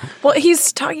them. Well,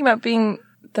 he's talking about being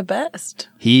the best.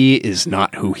 He is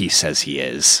not who he says he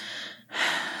is.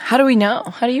 How do we know?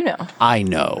 How do you know? I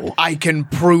know. I can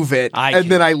prove it. can-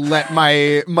 Then I let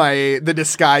the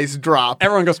disguise drop.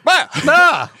 Everyone goes,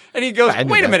 "Ah!" And he goes, I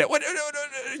knew "Wait a that. minute. What,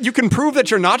 you can prove that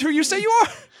you're not who you say you are?"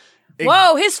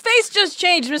 Whoa, his face just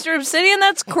changed, Mr. Obsidian.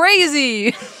 That's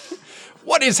crazy.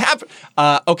 What is happening?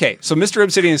 Okay, so Mr.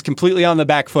 Obsidian is completely on the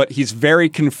back foot. He's very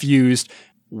confused.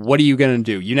 What are you going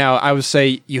to do? I would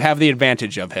say you have the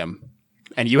advantage of him.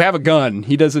 And you have a gun.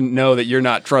 He doesn't know that you're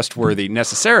not trustworthy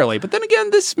necessarily. But then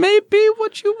again, this may be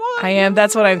what you want. I am.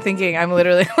 That's what I'm thinking. I'm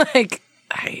literally like,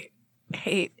 I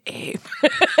hate Abe.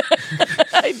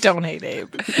 I don't hate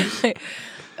Abe.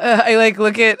 I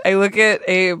look at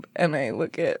Abe and I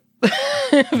look at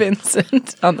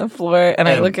Vincent on the floor and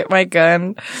I look at my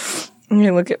gun and I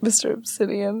look at Mr.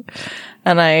 Obsidian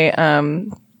and I'm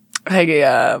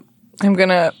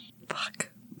gonna fuck.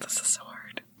 This is so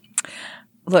hard.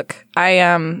 Look,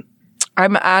 I'm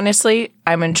honestly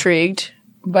intrigued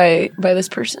by this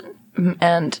person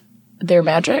and their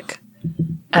magic,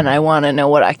 and I want to know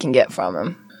what I can get from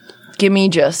them. Give me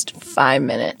just 5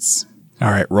 minutes.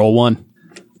 All right, roll one.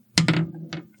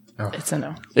 It's a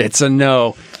no. It's a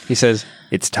no. He says,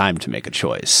 it's time to make a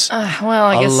choice. Well,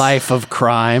 I A guess life of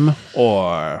crime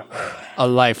or a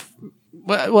life...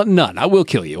 Well, none. I will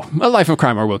kill you. A life of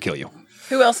crime or we'll kill you.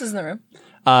 Who else is in the room?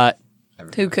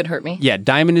 Who could hurt me? Yeah,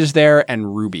 Diamond is there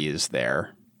and Ruby is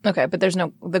there. Okay, but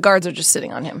the guards are just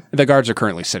sitting on him. The guards are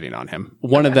currently sitting on him.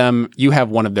 One of them, you have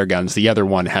one of their guns. The other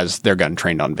one has their gun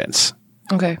trained on Vince.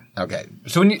 Okay. Okay.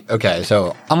 So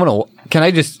can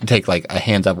I just take like a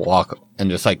hands up walk and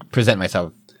just like present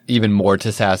myself even more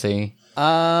to Sassy? Or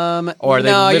are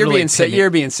they no, you're literally being pinning- you're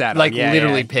being sat on. Like Yeah,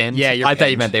 literally yeah. pinned? Yeah, you're I thought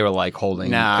you pinned. meant they were like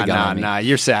holding the gun on me. Nah,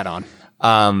 you're sat on.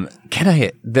 Can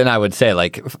I, then I would say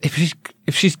like, if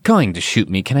she's going to shoot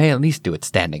me, can I at least do it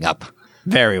standing up?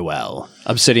 Very well.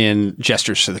 Obsidian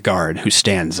gestures to the guard who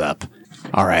stands up.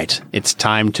 All right, it's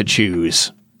time to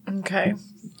choose. Okay.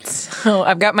 So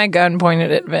I've got my gun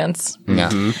pointed at Vince.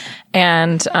 Yeah.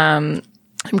 And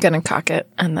I'm going to cock it,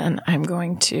 and then I'm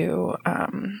going to...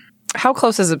 how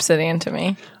close is Obsidian to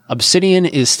me? Obsidian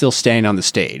is still standing on the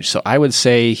stage, so I would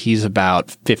say he's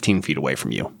about 15 feet away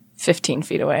from you. 15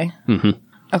 feet away? Mm-hmm.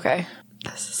 Okay.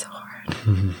 This is so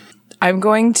hard. I'm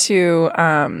going to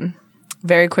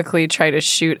very quickly try to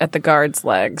shoot at the guard's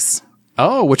legs.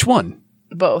 Oh, which one?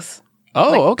 Both.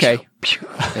 Oh, okay.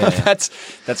 That's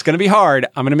going to be hard.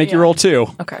 I'm going to make you roll 2.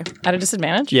 Okay. At a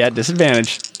disadvantage? Yeah,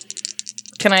 disadvantage.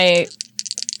 Can I...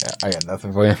 Yeah, I got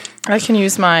nothing for you. I can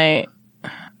use my...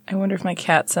 I wonder if my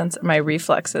cat sense, my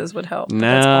reflexes would help.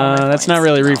 No, that's not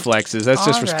really reflexes. That's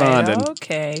just All right, responding.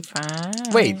 Okay,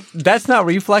 fine. Wait, that's not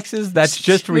reflexes. That's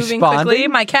just Moving responding. quickly.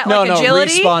 My cat No, like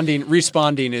agility.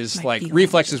 responding is like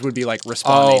reflexes would be like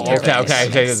responding. Oh, okay.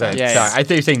 Yeah, Sorry, yeah. I thought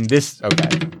you were saying this.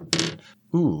 Okay.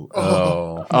 Ooh.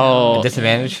 Oh,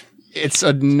 Disadvantage. it's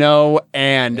a no,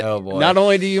 and Oh, boy. not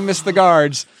only do you miss the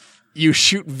guards, you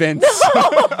shoot Vince.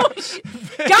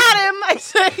 Got him! I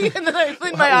say, and then I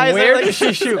clean my eyes. Where I'm did like,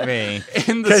 she shoot me?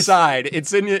 in the side.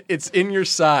 It's in your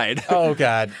side. Oh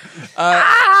God.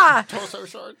 Torso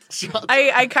shots.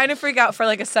 I kind of freak out for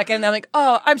like a second, and I'm like,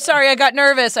 oh, I'm sorry, I got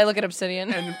nervous. I look at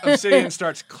Obsidian. And Obsidian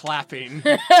starts clapping.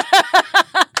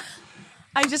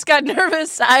 I just got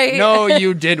nervous. No,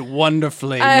 you did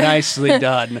wonderfully. Nicely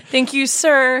done. Thank you,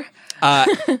 sir.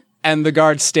 And the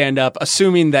guards stand up,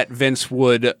 assuming that Vince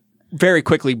would very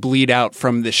quickly bleed out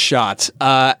from this shot.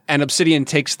 And Obsidian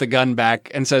takes the gun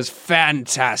back and says,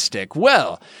 "Fantastic.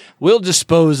 Well, we'll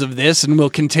dispose of this and we'll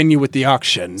continue with the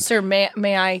auction." Sir, may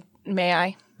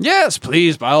I? Yes,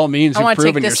 please, by all means. I You've want to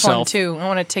take proven this one yourself. too. I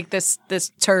want to take this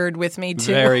turd with me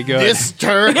too. Very good. This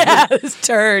turn. Yeah, this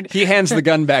turd. He hands the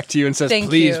gun back to you and says, Thank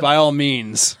 "Please, you. by all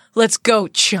means." Let's go,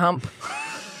 chump.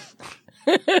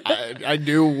 I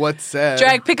do what's said.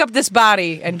 Pick up this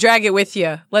body and drag it with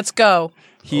you. Let's go.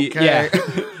 Okay. Yeah.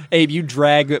 Abe, you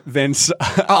drag Vince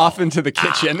off into the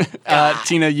kitchen.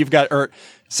 Tina,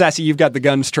 Sassy, you've got the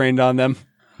guns trained on them.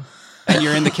 And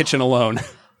you're in the kitchen alone.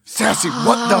 Sassy,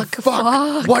 what the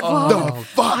fuck? What the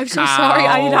fuck? I'm so sorry.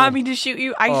 I did not mean to shoot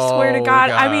you. I swear to God.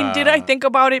 I mean, did I think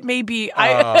about it? Maybe.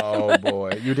 Oh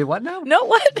boy. You did what now? No,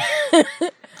 what?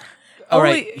 All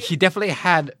right. He definitely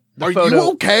had the Are photo.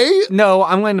 you okay? No,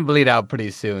 I'm going to bleed out pretty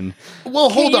soon. Well,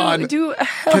 hold on. Do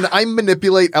Can I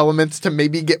manipulate elements to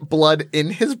maybe get blood in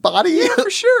his body? Yeah, For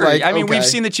sure. Like, I mean, okay. we've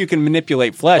seen that you can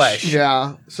manipulate flesh.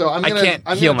 Yeah. So I'm gonna. can't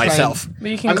I'm heal gonna try myself. and-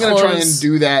 But you can I'm gonna try close- and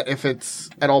do that if it's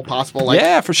at all possible. Like,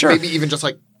 Yeah, for sure. Maybe even just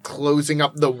like closing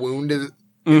up the wound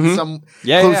in some.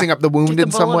 Yeah, closing yeah. up the wound the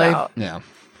in some bullet way. out. Yeah.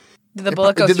 Did the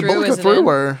bullet go Did through? the bullet go Is it through, in?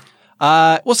 or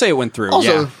We'll say it went through.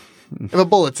 also? yeah. If a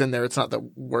bullet's in there, it's not the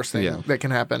worst thing that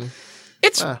can happen.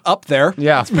 It's up there.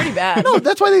 Yeah. Pretty bad. No,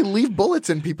 that's why they leave bullets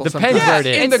in people. Depends sometimes. where it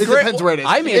is. In the It depends where it is.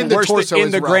 I mean, In the worse torso in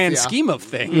is the rough, grand yeah. scheme of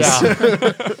things.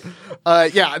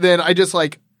 Yeah. Then I just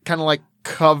like kind of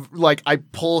like I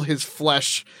pull his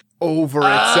flesh over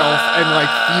itself and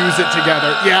like fuse it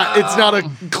together. Yeah, it's not a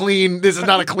clean. This is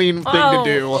not a clean thing to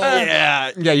do.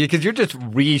 Yeah. Yeah, because you're just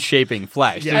reshaping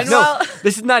flesh. Yeah. There's And no, while-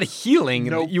 this is not healing.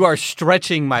 Nope. You are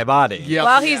stretching my body. Yep.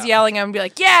 While he's yelling, I'm gonna be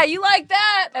like, "Yeah, you like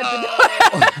that?" At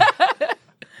the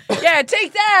door. Yeah,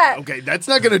 take that. Okay, that's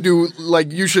not gonna do.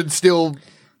 Like you should still.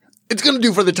 It's gonna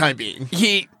do for the time being.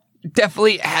 He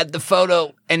definitely had the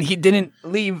photo, and he didn't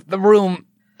leave the room.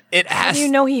 It has. You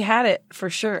know he had it for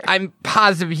sure. I'm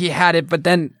positive he had it, but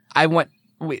then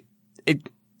it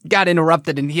got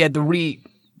interrupted, and he had to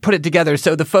put it together,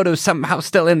 so the photo's somehow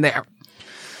still in there.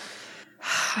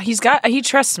 He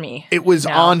trusts me. It was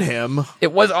now. on him,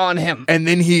 It was on him. and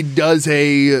then he does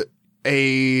a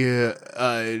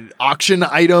auction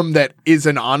item that is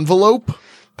an envelope.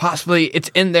 Possibly it's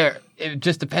in there. It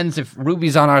just depends if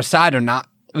Ruby's on our side or not.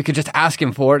 We could just ask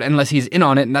him for it, unless he's in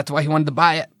on it, and that's why he wanted to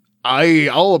buy it.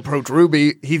 I'll approach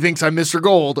Ruby. He thinks I'm Mr.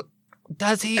 Gold.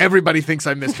 Does he? Everybody thinks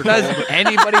I'm Mr. Does Gold.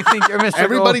 anybody think you're Mr.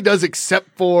 Everybody Gold? does except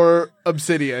for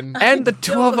Obsidian. And the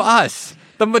two of us.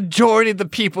 The majority of the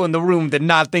people in the room did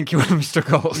not think you were Mr.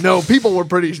 Gold. No, people were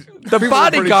pretty. The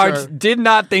bodyguards did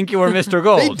not think you were Mr.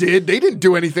 Gold. They did. They didn't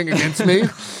do anything against me.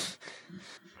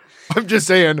 I'm just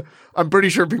saying. I'm pretty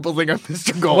sure people think I'm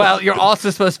Mr. Gold. Well, you're also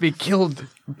supposed to be killed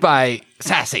by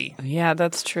Sassy. Yeah,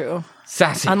 that's true.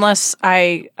 Sassy. Unless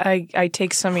I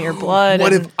take some of your blood.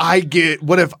 what and- if I get?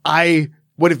 What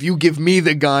if you give me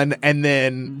the gun and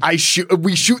then we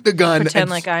shoot the gun Pretend and,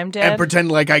 like I'm dead? and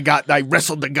pretend like I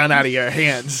wrestled the gun out of your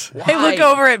hands. I look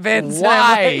over at Vince. and I'm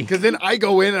Why? like, Because then I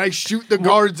go in and I shoot the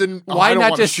guards and I Why don't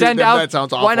not wanna just shoot send them. out? That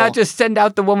sounds awful. Why not just send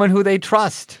out the woman who they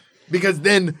trust?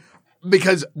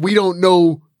 because we don't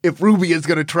know if Ruby is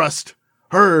going to trust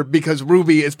her because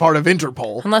Ruby is part of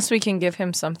Interpol. Unless we can give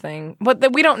him something.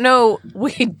 But we don't know.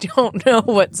 We don't know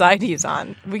what side he's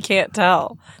on. We can't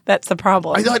tell. That's the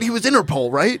problem. I thought he was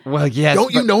Interpol, right? Well, yes.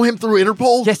 Don't you know him through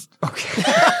Interpol? Yes. Okay.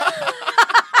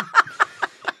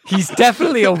 He's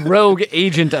definitely a rogue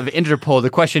agent of Interpol. The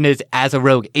question is, as a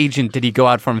rogue agent, did he go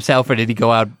out for himself or did he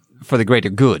go out for the greater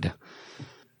good?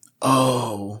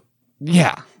 Oh.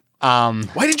 Yeah. Why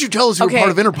didn't you tell us you were Okay.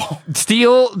 part of Interpol?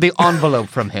 Steal the envelope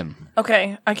from him.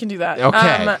 Okay, I can do that.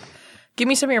 Okay. Give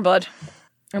me some of your blood.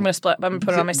 I'm gonna split. I'm gonna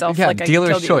put it on myself. Yeah, like I dealer's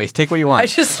killed you. choice. Take what you want. I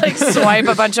just like swipe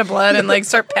a bunch of blood and like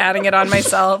start patting it on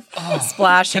myself,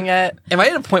 splashing it. Am I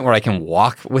at a point where I can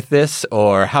walk with this,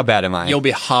 or how bad am I? You'll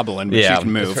be hobbling, but you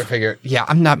can move. I figure,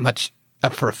 I'm not much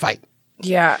up for a fight.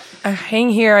 Yeah,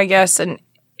 hang here, I guess, and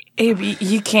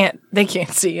you can't. They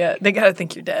can't see you. They gotta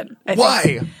think you're dead. I think.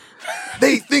 Why?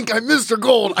 They think I'm Mr.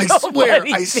 Gold. I Nobody swear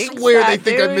thinks they that,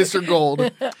 think I'm dude. Mr.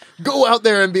 Gold. Go out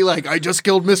there and be like, I just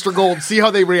killed Mr. Gold. See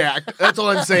how they react. That's all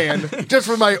I'm saying. Just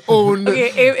for my own. Okay,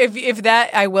 if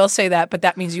that, I will say that, but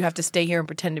that means you have to stay here and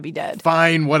pretend to be dead.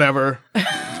 Fine, whatever.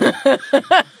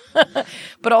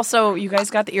 But also, you guys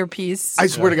got the earpiece. I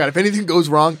swear to God, if anything goes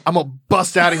wrong, I'm going to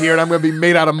bust out of here and I'm going to be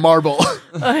made out of marble.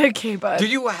 Okay, bud. Do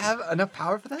you have enough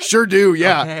power for that? Sure do,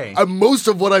 yeah. Okay. Most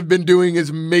of what I've been doing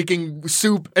is making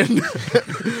soup and...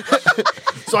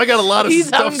 So I got a lot of He's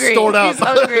stuff hungry. stored up. He's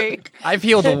hungry. I've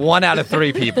healed 1 out of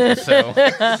 3 people, so.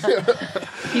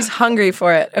 He's hungry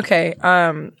for it. Okay.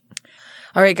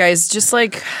 All right, guys, just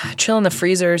like chill in the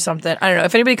freezer or something. I don't know.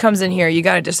 If anybody comes in here, you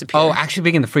got to disappear. Oh, actually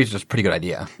being in the freezer is a pretty good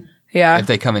idea. yeah. If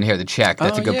they come in here to check,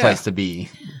 that's a good yeah. place to be.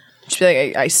 Just be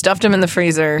like, I stuffed him in the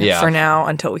freezer Yeah. for now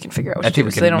until we can figure out what I to think do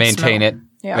we so they can don't maintain smell. it.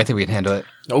 Yeah. I think we can handle it.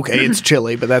 Okay, it's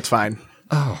chilly, but that's fine.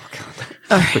 Oh, God.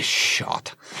 I was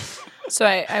shot. So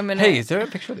I'm going to... Hey, is there a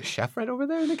picture of the chef right over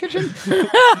there in the kitchen?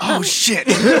 Oh, shit.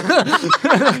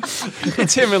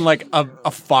 It's him in like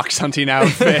a fox hunting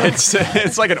outfit.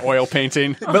 It's like an oil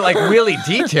painting. But like really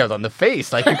detailed on the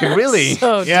face. Like you could really.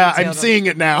 So Yeah, I'm detailed. seeing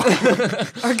it now.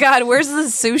 Oh, God, where's the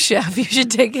sous chef? You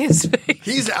should take his face.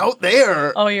 He's out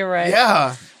there. Oh, you're right.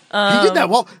 Yeah. He did that. That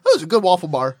was a good waffle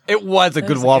bar. It was a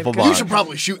good was a waffle good bar. You should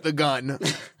probably shoot the gun.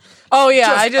 Oh, yeah,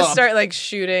 Just I just up. start like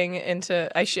shooting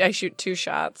into... I shoot 2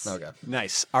 shots. Okay.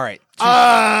 Nice. All right.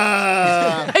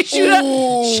 I shoot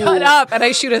Ooh. shut up, and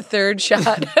I shoot a 3rd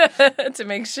shot to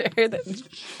make sure that...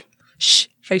 Shh,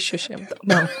 I shush him.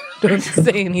 No, don't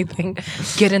say anything.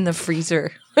 Get in the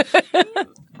freezer.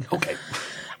 Okay.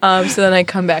 So then I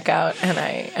come back out and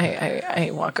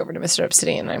I walk over to Mr.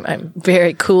 Obsidian. I'm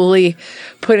very coolly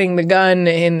putting the gun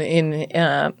in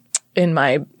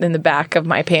the back of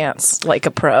my pants like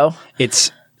a pro.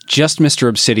 It's just Mr.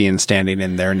 Obsidian standing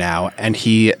in there now, and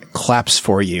he claps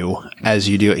for you as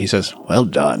you do it. He says, "Well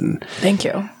done. Thank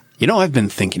you. You know, I've been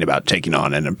thinking about taking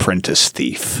on an apprentice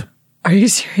thief. Are you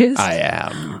serious? I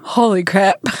am. Holy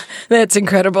crap. That's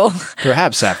incredible.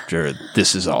 Perhaps after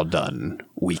this is all done,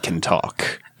 we can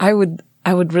talk." I would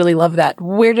really love that.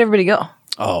 Where did everybody go?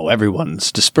 Oh,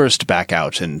 everyone's dispersed back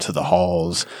out into the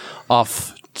halls,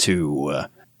 off to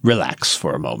relax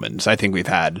for a moment. I think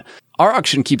our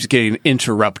auction keeps getting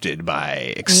interrupted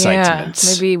by excitement.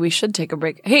 Yeah, maybe we should take a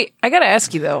break. Hey, I gotta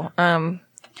ask you though,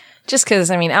 just because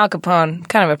Al Capone,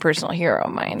 kind of a personal hero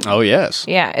of mine. Oh, yes.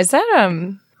 Yeah, is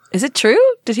it true?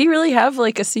 Did he really have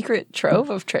like a secret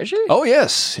trove of treasure? Oh,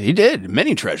 yes, he did.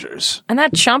 Many treasures. And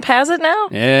that chump has it now?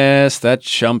 Yes, that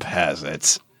chump has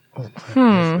it.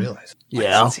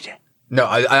 Yeah. No,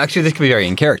 I actually this could be very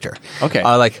in character. Okay.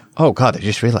 Oh God, I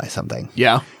just realized something.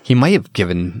 Yeah. He might have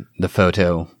given the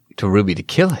photo to Ruby to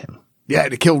kill him. Yeah,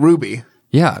 to kill Ruby.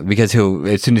 Yeah, because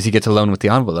as soon as he gets alone with the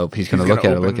envelope, he's going to look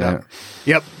at it.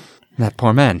 Yep. That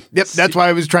poor man. Yep. That's why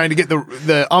I was trying to get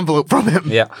the envelope from him.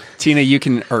 Yeah. Tina,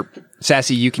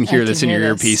 Sassy, you can hear I this can in your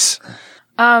hear this. earpiece.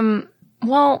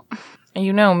 Well,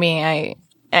 you know me.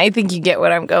 I think you get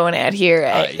what I'm going at here.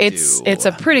 It's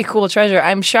a pretty cool treasure.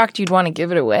 I'm shocked you'd want to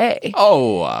give it away.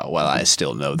 Oh, well, I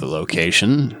still know the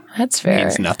location. That's fair.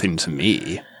 Means nothing to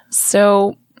me.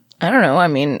 So, I don't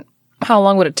know. How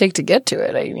long would it take to get to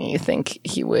it? You think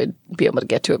he would be able to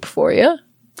get to it before you?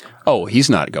 Oh, he's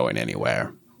not going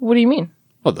anywhere. What do you mean?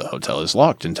 Well, the hotel is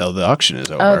locked until the auction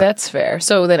is over. Oh, that's fair.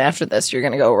 So then after this, you're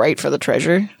going to go right for the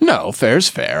treasure? No, fair's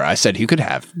fair. I said he could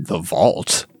have the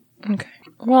vault. Okay.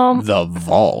 Well, The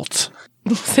vault.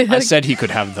 say that I again. said he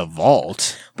could have the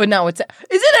vault. But now it's... Is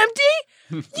it empty?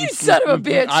 You son of a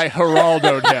bitch. I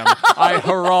Geraldo'd him. I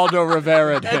Geraldo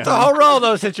Rivera him. It's a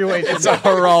Geraldo situation. It's a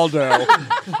Geraldo.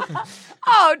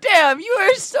 Oh, damn. You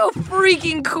are so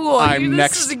freaking cool.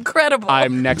 This is incredible.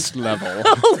 I'm next level.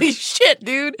 Holy shit,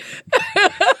 dude.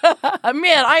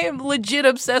 Man, I am legit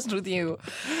obsessed with you.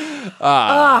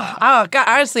 Oh, God.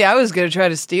 Honestly, I was going to try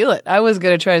to steal it.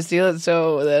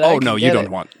 So that I Oh could no, get you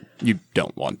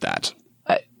don't want that.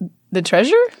 the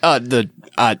treasure?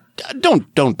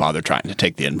 Don't bother trying to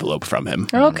take the envelope from him.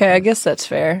 Okay, I guess that's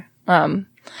fair.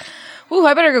 Ooh,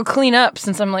 I better go clean up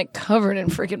since I'm like covered in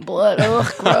freaking blood.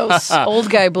 Ugh, gross. Old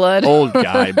guy blood. Old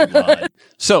guy blood.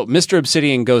 So, Mr.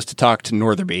 Obsidian goes to talk to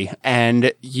Northerby,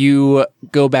 and you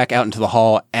go back out into the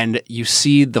hall, and you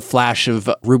see the flash of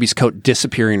Ruby's coat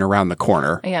disappearing around the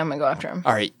corner. Yeah, I'm gonna go after him.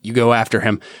 All right, you go after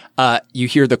him. You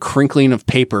hear the crinkling of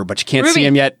paper, but you can't see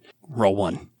him yet. Roll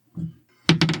 1.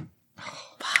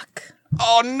 Fuck.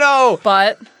 Oh, no!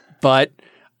 But,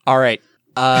 all right.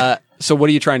 So what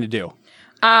are you trying to do?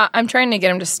 I'm trying to get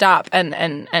him to stop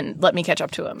and let me catch up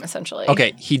to him, essentially.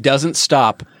 Okay, he doesn't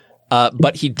stop,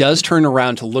 but he does turn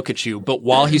around to look at you. But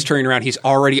while he's turning around, he's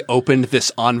already opened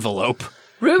this envelope.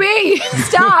 Ruby,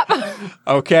 stop!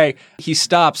 Okay, he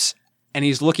stops and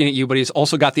he's looking at you, but he's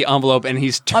also got the envelope and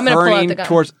he's I'm gonna pull out turning the gun.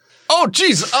 towards. Oh,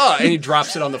 jeez! And he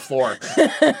drops it on the floor.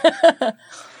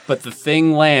 But the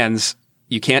thing lands.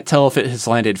 You can't tell if it has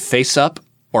landed face up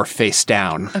or face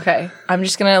down. Okay, I'm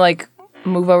just gonna like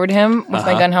move over to him with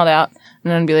my gun held out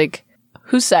and then be like,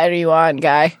 whose side are you on,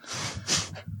 guy?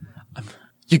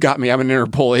 You got me. I'm an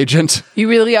Interpol agent. You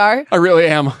really are? I really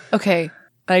am. Okay.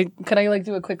 Could I like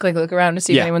do a quick like look around to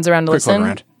see if Yeah, anyone's around to quick look listen?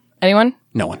 around. Anyone?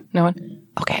 No one. No one?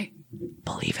 Okay.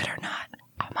 Believe it or not,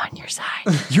 I'm on your side.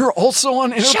 You're also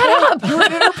on Interpol? Shut up! You're on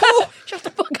Interpol? Shut the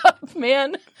fuck up,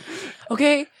 man.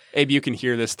 Okay. Abe, you can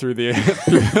hear this through the...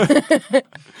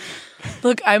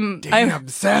 Look, I'm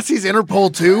Sassy's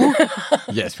Interpol too?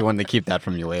 Yes, we wanted to keep that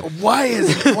from you, Abe. Why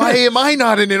am I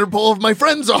not in Interpol if my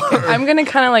friends are? I'm gonna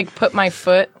kind of like I'm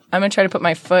gonna try to put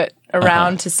my foot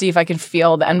around to see if I can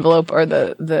feel the envelope or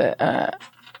the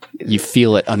You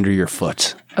feel it under your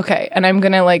foot. okay, and I'm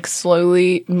gonna like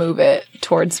slowly move it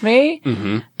towards me,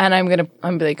 and I'm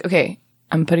be like, okay,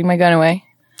 I'm putting my gun away.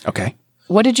 Okay.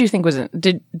 What did you think was it?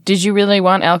 Did you really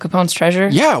want Al Capone's treasure?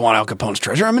 Yeah, I want Al Capone's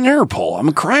treasure. I'm an Interpol. I'm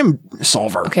a crime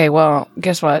solver. Okay, well,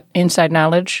 guess what? Inside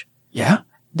knowledge, Yeah?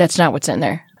 that's not what's in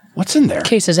there. What's in there?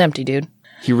 Case is empty, dude.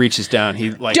 He reaches down.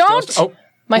 He like Don't! goes- oh,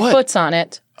 My what? foot's on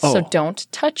it, so Oh. don't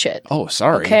touch it. Oh,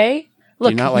 sorry. Okay? Do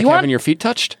Look, you not like want- having your feet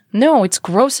touched? No, it's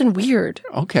gross and weird.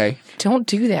 Okay. Don't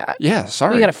do that. Yeah,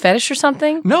 sorry. You got a fetish or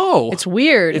something? No. It's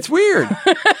weird. It's weird.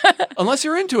 Unless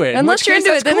you're into it. In Unless which you're case,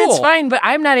 into it, that's then it's cool. fine. But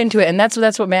I'm not into it, and that's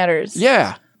what matters.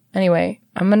 Yeah. Anyway,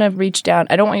 I'm gonna reach down.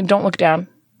 Don't look down.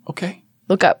 Okay.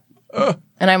 Look up.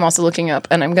 And I'm also looking up,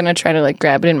 and I'm gonna try to like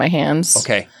grab it in my hands.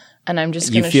 Okay. And I'm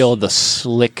just You gonna feel the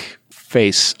slick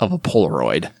face of a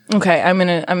Polaroid. okay. I'm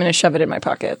gonna shove it in my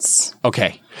pockets.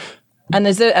 Okay. And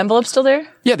is the envelope still there?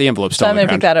 Yeah, the envelope's still So I'm on the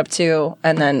gonna pick ground. that up too,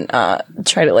 and then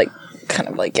try to like kind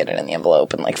of like get it in the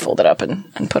envelope and like fold it up and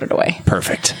put it away.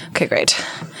 Perfect. Okay, great.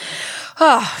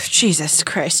 Oh, Jesus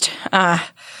Christ.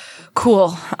 Cool.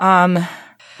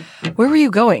 Where were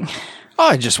you going? Oh,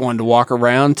 I just wanted to walk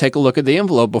around, take a look at the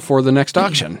envelope before the next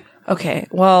auction. Okay.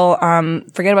 Well,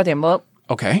 forget about the envelope.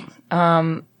 Okay.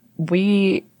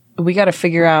 We got to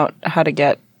figure out how to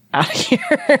get out of here,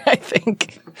 I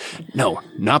think. No,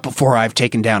 not before I've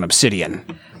taken down Obsidian.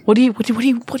 What are you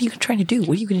trying to do?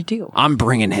 What are you going to do? I'm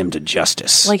bringing him to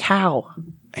justice. Like how?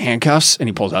 Handcuffs, and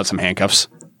he pulls out some handcuffs.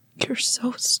 You're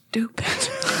so stupid.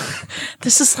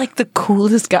 This is like the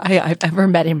coolest guy I've ever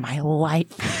met in my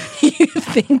life. You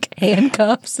think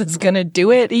handcuffs is going to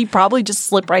do it? He'd probably just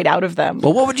slip right out of them.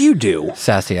 Well, what would you do?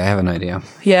 Sassy, I have an idea.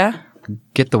 Yeah?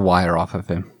 Get the wire off of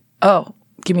him. Oh,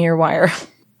 give me your wire.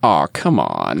 Oh, come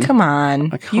on. Come on.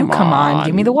 Come on.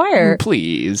 Give me the wire.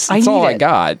 Please. I That's all need I it.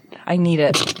 got. I need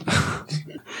it.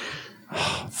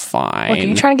 Fine. Look, are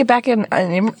you trying to get back in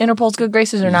Interpol's good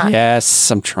graces or not? Yes,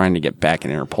 I'm trying to get back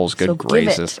in Interpol's good So give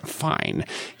graces. it. Fine.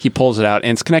 He pulls it out,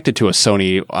 and it's connected to a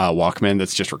Sony Walkman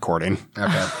that's just recording.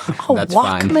 Okay. Oh, That's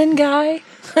fine. Walkman guy?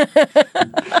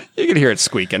 You can hear it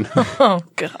squeaking. Oh,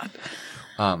 God.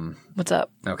 What's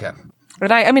up? Okay.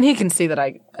 But I mean, he can see that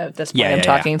at this point, Yeah, I'm yeah,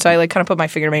 talking. So I like kind of put my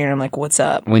finger in my ear and I'm like, what's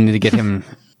up? We need to get him.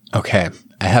 Okay.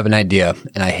 I have an idea,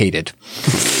 and I hate it.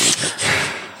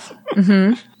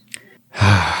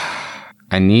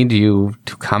 I need you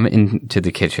to come into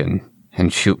the kitchen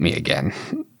and shoot me again.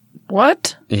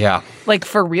 What? Yeah. Like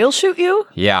for real shoot you?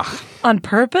 Yeah. On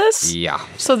purpose? Yeah.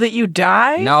 So that you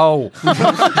die? No.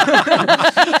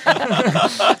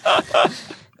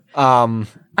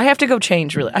 I have to go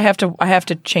change really. I have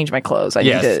to change my clothes. I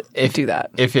Yes, need to if- do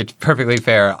that. If it's perfectly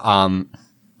fair,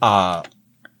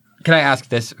 Can I ask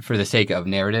this for the sake of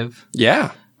narrative?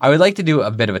 Yeah. I would like to do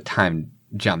a bit of a time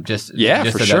jump, just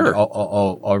For so sure. that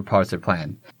all parts are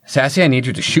planned. Sassy, I need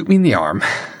you to shoot me in the arm.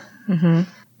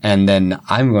 And then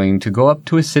I'm going to go up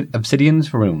to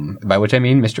Obsidian's room, by which I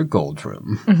mean Mr. Gold's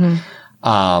room,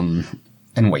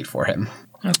 and wait for him.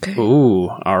 Okay. Ooh,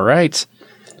 all right.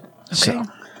 Okay.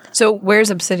 So where's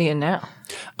Obsidian now?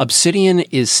 Obsidian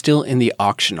is still in the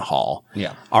auction hall.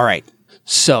 Yeah. All right.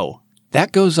 So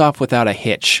that goes off without a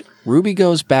hitch. Ruby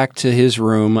goes back to his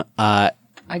room. I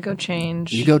go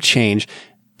change. You go change.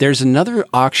 There's another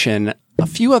auction. A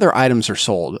few other items are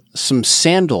sold. Some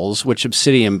sandals, which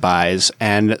Obsidian buys,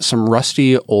 and some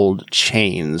rusty old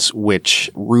chains,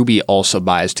 which Ruby also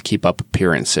buys to keep up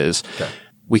appearances. Okay.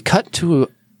 We cut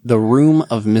to the room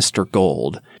of Mr.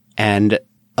 Gold, and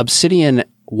Obsidian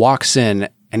walks in,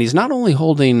 and he's not only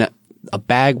holding a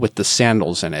bag with the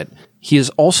sandals in it, he is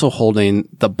also holding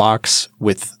the box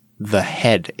with the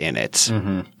head in it.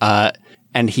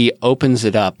 And he opens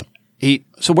it up.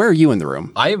 So where are you in the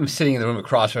room? I am sitting in the room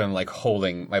across from him, like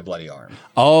holding my bloody arm.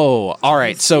 Oh, all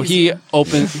right. So he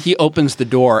opens the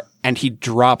door and he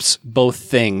drops both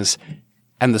things,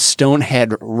 and the stone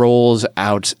head rolls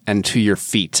out and to your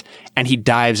feet, and he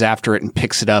dives after it and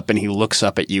picks it up, and he looks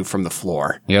up at you from the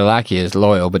floor. Your lackey is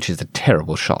loyal, but she's a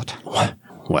terrible shot.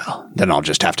 Well, then I'll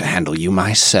just have to handle you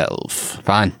myself.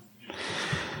 Fine.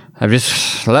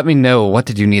 Just let me know, what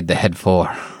did you need the head for?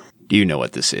 Do you know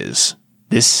what this is?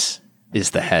 This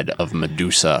is the head of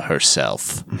Medusa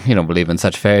herself. You don't believe in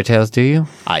such fairy tales, do you?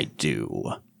 I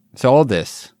do. So all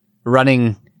this,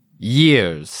 running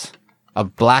years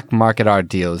of black market art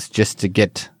deals just to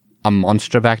get a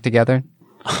monster back together?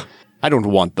 I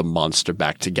don't want the monster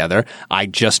back together. I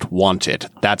just want it.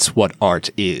 That's what art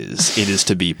is. It is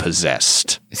to be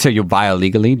possessed. So you buy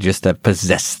illegally just to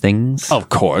possess things? Of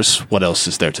course. What else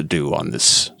is there to do on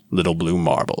this little blue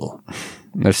marble?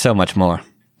 There's so much more.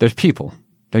 There's people.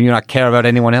 Don't you not care about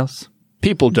anyone else?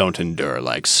 People don't endure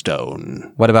like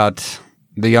stone. What about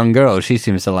the young girl? She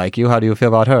seems to like you. How do you feel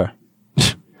about her?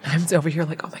 I'm over here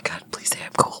like, oh my God, please say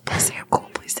I'm cool. Please say I'm cool.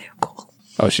 Please say I'm cool.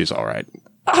 Oh, she's all right.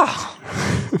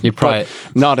 You probably...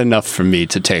 Not enough for me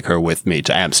to take her with me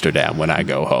to Amsterdam when I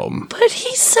go home. But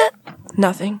he said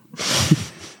nothing.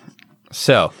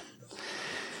 So,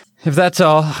 if that's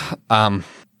all, I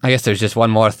guess there's just one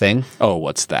more thing. Oh,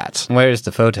 what's that? Where's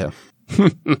the photo?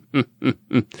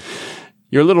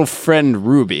 Your little friend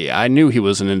Ruby, I knew he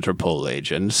was an Interpol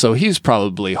agent, so he's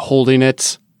probably holding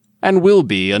it, and will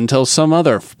be until some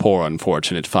other poor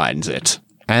unfortunate finds it.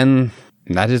 And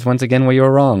that is once again where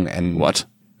you're wrong. And What?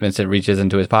 Vincent reaches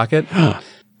into his pocket,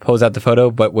 pulls out the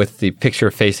photo, but with the picture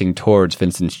facing towards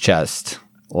Vincent's chest,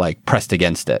 like pressed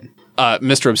against it.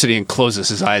 Mr. Obsidian closes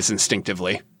his eyes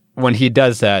instinctively. When he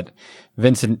does that,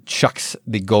 Vincent chucks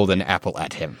the golden apple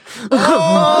at him.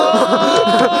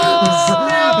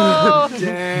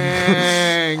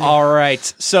 Dang. All right,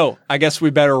 so I guess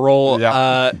we better roll.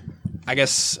 Yeah.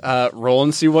 Roll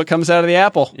and see what comes out of the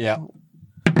apple. Yeah.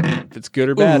 If it's good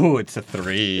or bad. Ooh, it's a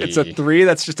 3. It's a 3.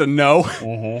 That's just a no.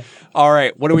 All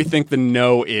right. What do we think the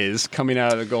no is coming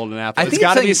out of the golden apple? I It's think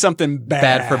got to it's be like something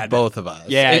bad for both of us.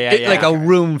 Yeah, yeah. Like a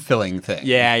room-filling thing.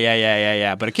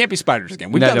 Yeah. But it can't be spiders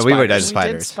again. We've No, done no, spiders. we were done We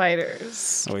spiders. did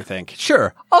spiders. What do we think?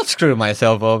 Sure, I'll screw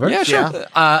myself over. Yeah, sure.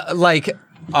 Like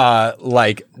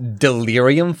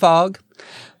delirium fog.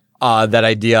 That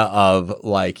idea of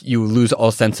like you lose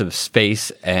all sense of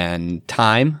space and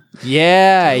time.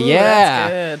 Yeah.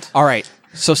 That's good. All right.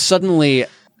 So suddenly,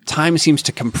 time seems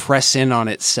to compress in on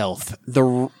itself.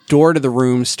 The door to the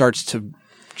room starts to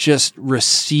just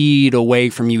recede away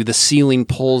from you. The ceiling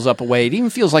pulls up away. It even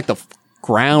feels like the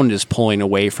ground is pulling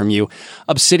away from you.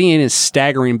 Obsidian is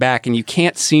staggering back, and you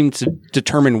can't seem to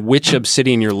determine which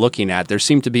Obsidian you're looking at. There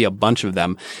seem to be a bunch of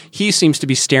them. He seems to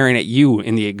be staring at you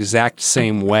in the exact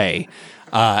same way.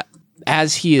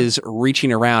 As he is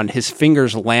reaching around, his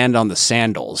fingers land on the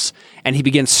sandals, and he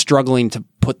begins struggling to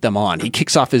put them on. He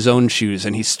kicks off his own shoes,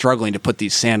 and he's struggling to put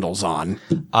these sandals on.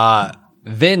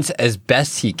 Vince, as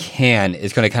best he can,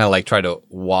 is going to kind of like try to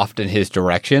waft in his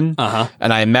direction.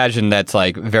 And I imagine that's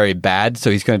like very bad. So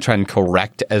he's going to try and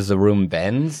correct as the room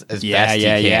bends as best he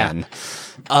can.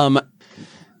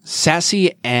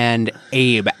 Sassy and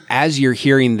Abe, as you're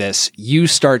hearing this, you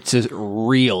start to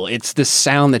reel. It's this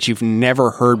sound that you've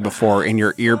never heard before in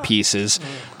your earpieces.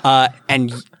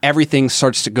 And everything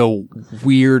starts to go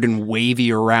weird and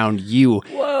wavy around you.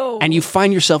 Whoa. And you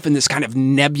find yourself in this kind of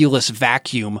nebulous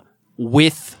vacuum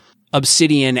with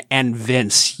Obsidian and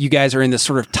Vince. You guys are in this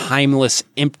sort of timeless,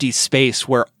 empty space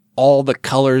where all the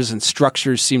colors and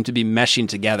structures seem to be meshing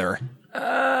together.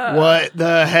 What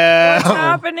the hell? What's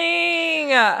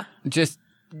happening? Just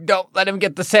Don't let him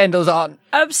get the sandals on.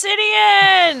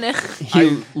 Obsidian!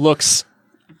 He looks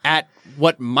at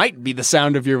what might be the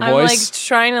sound of your I'm voice.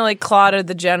 trying to claw to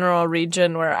the general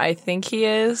region where I think he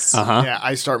is. Yeah,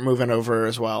 I start moving over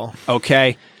as well.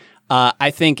 Okay.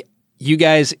 I think you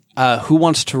guys, who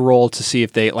wants to roll to see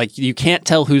if they, you can't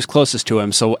tell who's closest to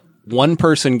him, so one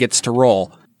person gets to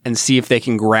roll and see if they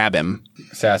can grab him.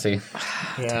 Sassy.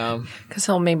 Yeah. Because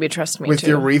he'll maybe trust me With too.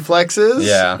 your reflexes?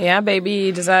 Yeah. Yeah, baby.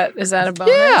 Is that a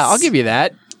bonus? Yeah, I'll give you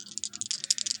that.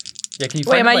 Yeah, can you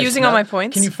Wait, am I using all my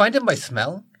points? Can you find him by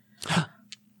smell?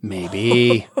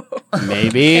 Maybe. And I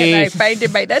Maybe. find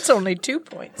it by that's only 2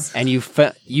 points. And you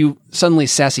suddenly,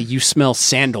 Sassy, you smell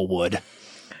sandalwood.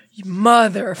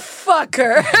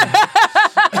 Motherfucker.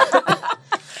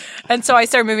 And so I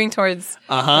start moving towards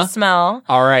the smell.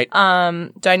 All right.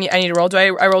 Do I need to roll? Do I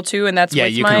roll 2 and that's Yeah,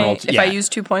 with you my can roll if I use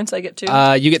 2 points I get 2?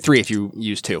 You get 3 if you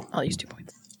use 2. I'll use 2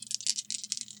 points.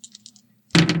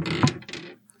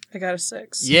 I got a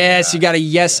 6. Yes, you got a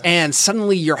yes, and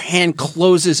suddenly your hand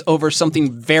closes over something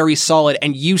very solid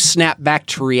and you snap back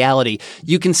to reality.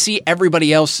 You can see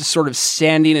everybody else is sort of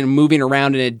standing and moving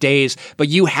around in a daze, but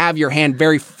you have your hand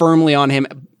very firmly on him.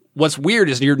 What's weird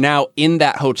is you're now in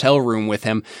that hotel room with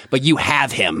him, but you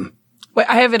have him. Wait,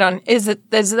 I have it on. Is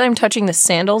it that I'm touching the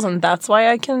sandals and that's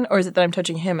why I can, or is it that I'm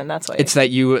touching him and that's why? It's that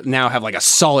you now have a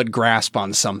solid grasp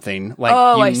on something.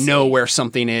 I you know see. where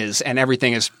something is and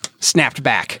everything is snapped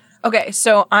back. Okay,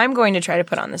 so I'm going to try to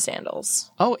put on the sandals.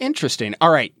 Oh, interesting.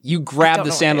 All right. You grab don't the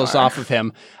know what sandals they are. off of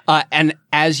him. And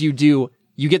as you do,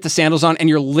 you get the sandals on and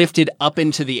you're lifted up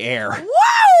into the air.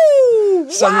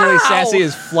 Woo! Suddenly, Sassy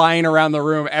is flying around the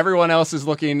room. Everyone else is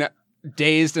looking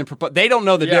dazed and they don't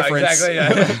know the difference. Exactly,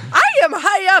 yeah. I am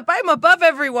high up. I'm above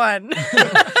everyone.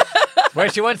 Where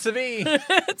she wants to be.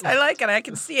 I like it. I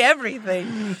can see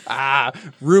everything.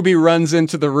 Ruby runs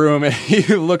into the room and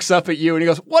he looks up at you and he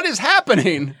goes, "What is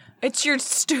happening?" It's your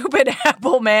stupid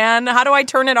apple, man. How do I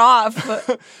turn it off?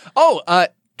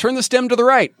 Turn the stem to the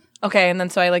right. Okay, and then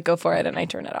so I go for it and I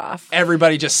turn it off.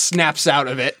 Everybody just snaps out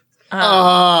of it.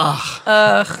 And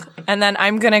then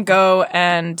I'm gonna go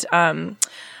and I'm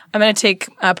gonna take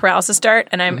paralysis dart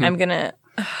and I'm gonna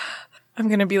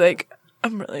be like,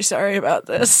 I'm really sorry about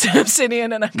this,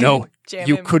 Obsidian, and I'm gonna No, jam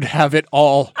you him. could have it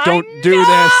all. Don't I do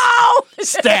know! this.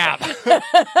 Stab.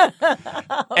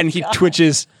 And he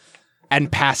twitches and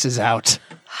passes out.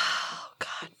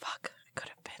 God, fuck! It could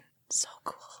have been so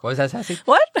cool. What was that, Sassy?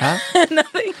 What?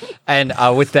 Nothing. And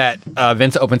with that,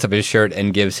 Vince opens up his shirt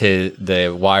and gives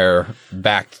the wire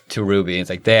back to Ruby. It's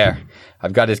like, there,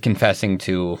 I've got his confessing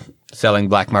to selling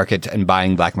black market and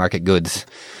buying black market goods.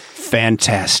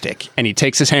 Fantastic. And he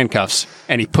takes his handcuffs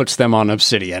and he puts them on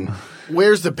Obsidian.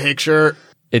 Where's the picture?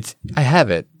 I have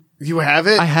it. You have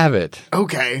it? I have it.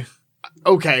 Okay.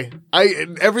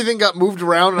 Everything got moved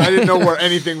around and I didn't know where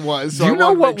anything was. So Do you I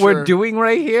know wanted to what make we're sure. doing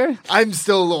right here? I'm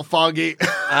still a little foggy.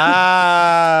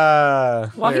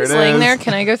 While There he's it laying is. there,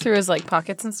 can I go through his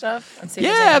pockets and stuff and see? if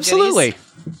there's Yeah, any absolutely.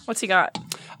 goodies? What's he got?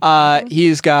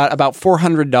 He's got about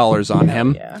 $400 on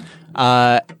him. Yeah,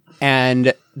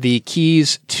 And the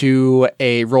keys to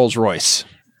a Rolls Royce.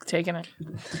 taking it.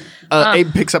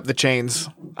 Abe picks up the chains.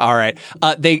 All right.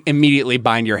 They immediately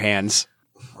bind your hands.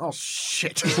 Oh,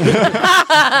 shit.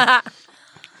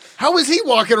 How is he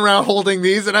walking around holding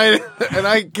these and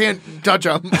I can't touch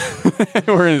them?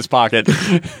 We're in his pocket.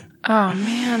 Oh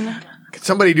man. Could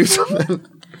somebody do something?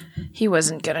 He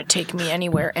wasn't gonna take me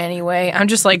anywhere anyway. I'm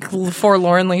just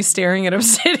forlornly staring at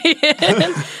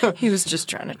Obsidian. He was just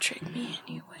trying to trick me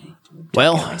anyway.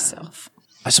 Well, Myself.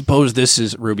 I suppose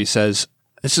Ruby says,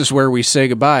 this is where we say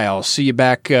goodbye. I'll see you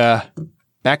back at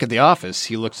the office.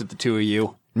 He looks at the two of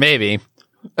you. Maybe.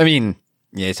 I mean,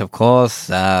 yes, of course.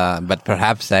 But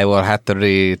perhaps I will have to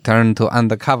return to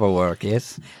undercover work,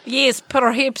 yes? Yes,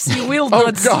 perhaps you will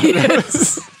not see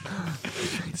us.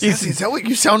 Is that what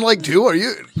you sound like too? Are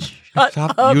you?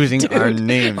 Stop using our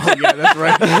names. Yeah, that's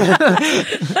right.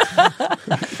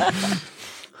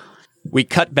 We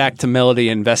cut back to Melody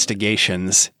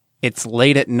Investigations. It's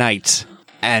late at night,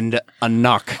 and a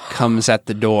knock comes at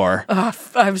the door.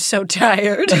 I'm so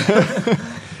tired.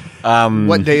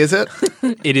 What day is it?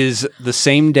 It is the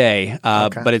same day,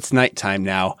 but it's nighttime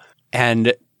now.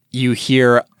 And you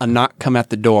hear a knock come at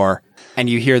the door, and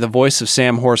you hear the voice of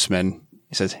Sam Horseman.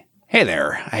 He says, "Hey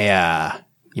there,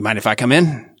 you mind if I come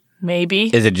in?"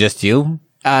 Maybe. Is it just you?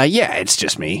 Yeah, it's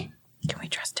just me. Can we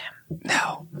trust him?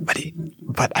 No,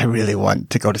 but I really want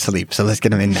to go to sleep, so let's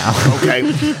get him in now.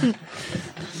 Okay.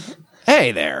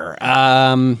 Hey there.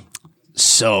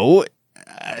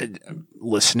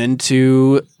 Listening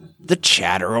to the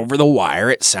chatter over the wire,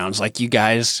 it sounds like you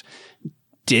guys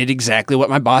did exactly what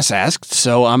my boss asked,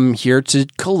 so I'm here to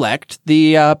collect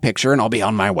the picture, and I'll be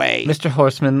on my way. Mr.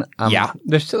 Horseman, Yeah.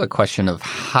 There's still a question of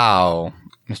how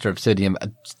Mr. Obsidian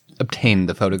obtained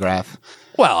the photograph.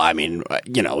 Well, I mean,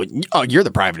 you're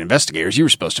the private investigators. You were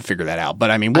supposed to figure that out.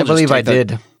 But I mean, I believe I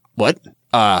did. What?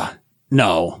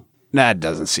 No, that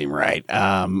doesn't seem right.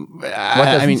 What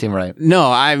doesn't seem right?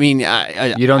 No, I mean,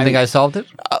 You don't think I solved it?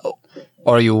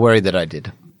 Or are you worried that I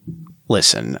did?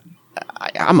 Listen,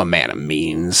 I'm a man of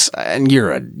means, and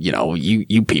you're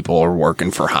you people are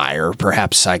working for hire.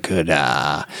 Perhaps I could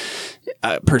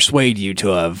persuade you to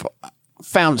have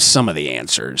found some of the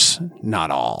answers,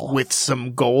 not all. With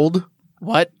some gold.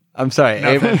 What? I'm sorry.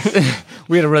 Abe,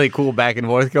 we had a really cool back and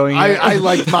forth going here. I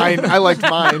liked mine.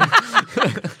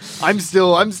 I'm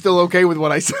still okay with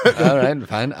what I said. All right,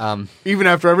 fine. Even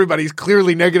after everybody's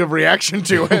clearly negative reaction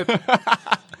to it.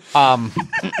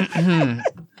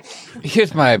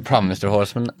 Here's my problem, Mr.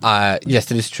 Horseman.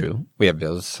 Yes, it is true. We have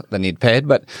bills that need paid,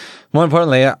 but more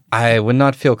importantly, I would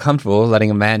not feel comfortable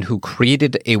letting a man who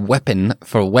created a weapon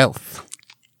for wealth.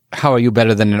 How are you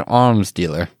better than an arms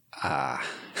dealer?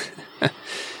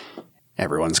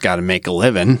 Everyone's got to make a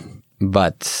living.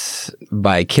 But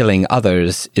by killing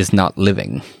others is not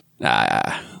living.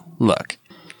 Look,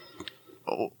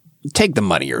 take the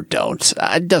money or don't.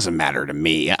 It doesn't matter to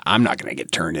me. I'm not going to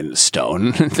get turned into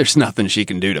stone. There's nothing she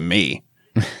can do to me.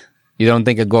 You don't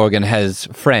think a Gorgon has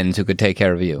friends who could take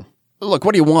care of you? Look,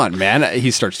 what do you want, man?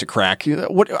 He starts to crack.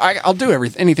 I'll do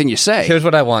anything you say. Here's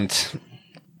what I want.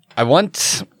 I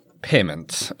want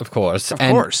payment, of course. Of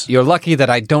course. You're lucky that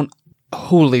I don't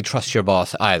wholly trust your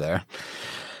boss either.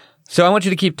 So I want you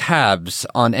to keep tabs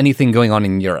on anything going on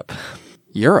in Europe.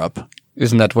 Europe?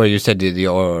 Isn't that where you said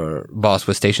your boss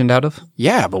was stationed out of?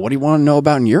 Yeah, but what do you want to know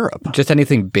about in Europe? Just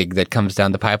anything big that comes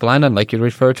down the pipeline, I'd like you to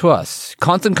refer to us.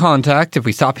 Constant contact. If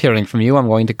we stop hearing from you, I'm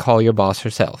going to call your boss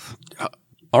herself.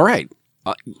 All right.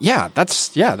 That's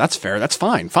fair. That's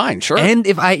fine. Fine, sure. And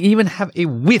if I even have a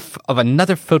whiff of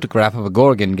another photograph of a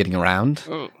Gorgon getting around,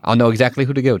 I'll know exactly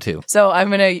who to go to. So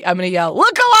I'm gonna yell,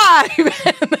 "Look alive!"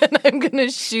 and then I'm gonna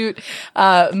shoot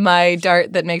my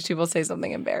dart that makes people say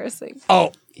something embarrassing.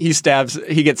 Oh, he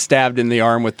gets stabbed in the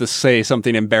arm with the say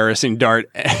something embarrassing dart,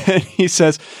 and he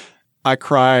says, "I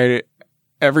cry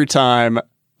every time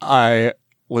I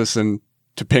listen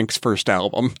to Pink's first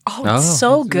album." Oh, it's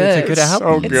so good. It's a good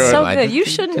album. It's so good. You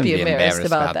shouldn't be embarrassed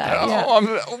about that. Yeah. Oh,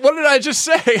 what did I just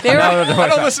say?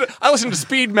 I listen to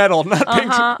speed metal, not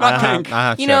Pink.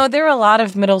 Pink. You know, there are a lot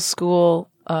of middle school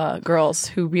girls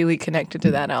who really connected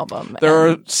to that album. There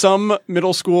are some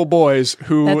middle school boys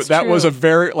who That's was true. a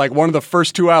very one of the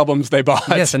first two albums they bought.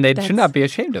 Yes, and they should not be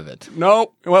ashamed of it.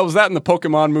 No, well, it was that in the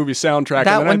Pokemon movie soundtrack?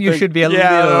 That and then one you should be a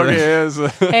yeah, little- it is.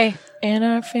 Hey, in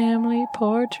our family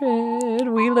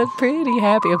portrait, we look pretty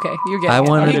happy. Okay, you're getting I it.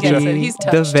 wanted He to gets be it. He's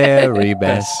the touched. very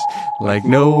best, like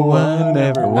no one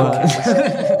ever was.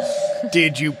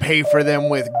 Did you pay for them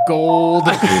with gold?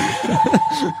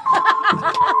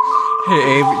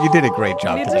 Hey, Abe, you did a great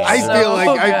job You today. did I So feel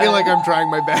like good. I'm trying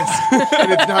my best,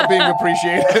 and it's not being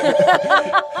appreciated.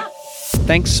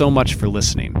 Thanks so much for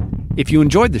listening. If you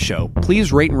enjoyed the show,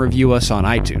 please rate and review us on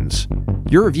iTunes.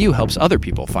 Your review helps other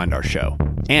people find our show.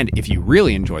 And if you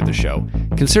really enjoyed the show,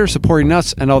 consider supporting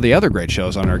us and all the other great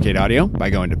shows on Arcade Audio by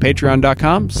going to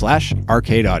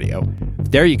patreon.com/arcadeaudio.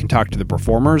 There you can talk to the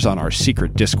performers on our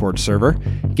secret Discord server,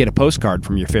 get a postcard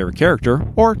from your favorite character,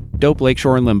 or dope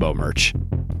Lakeshore and Limbo merch.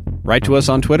 Write to us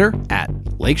on Twitter at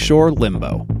Lakeshore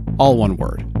Limbo, all one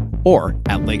word, or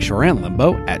at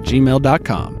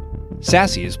lakeshoreandlimbo@gmail.com.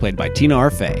 Sassy is played by Tina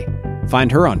Arfey.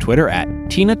 Find her on Twitter at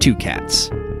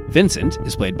Tina2Cats. Vincent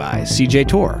is played by CJ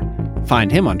Tor.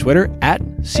 Find him on Twitter at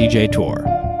CJ Tor.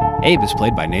 Abe is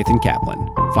played by Nathan Kaplan.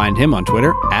 Find him on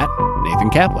Twitter at Nathan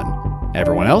Kaplan.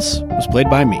 Everyone else was played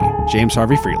by me, James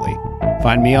Harvey Freetley.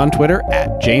 Find me on Twitter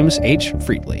at James H.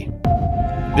 Freetley.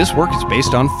 This work is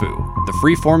based on Foo, the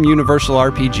freeform universal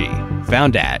RPG,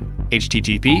 found at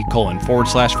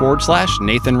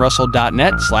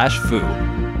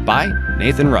http://nathanrussell.net/foo by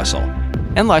Nathan Russell,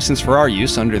 and licensed for our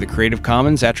use under the Creative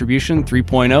Commons Attribution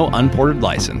 3.0 Unported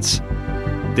license.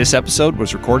 This episode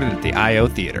was recorded at the I.O.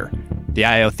 Theater. The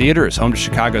I.O. Theater is home to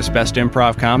Chicago's best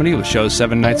improv comedy with shows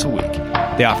 7 nights a week.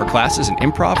 They offer classes in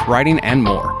improv, writing, and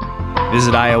more.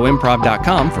 Visit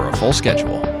ioimprov.com for a full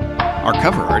schedule. Our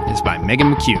cover art is by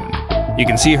Megan McCune. You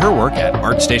can see her work at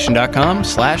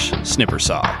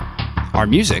artstation.com/snippersaw. Our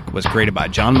music was created by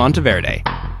John Monteverde.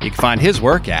 You can find his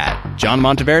work at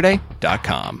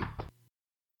johnmonteverde.com.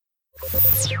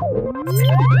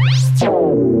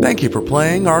 Thank you for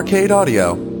playing Arcade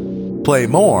Audio. Play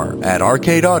more at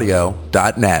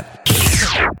arcadeaudio.net.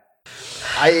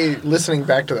 I listening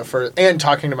back to the first and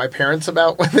talking to my parents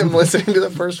about them listening to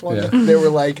the first one. They were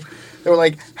like,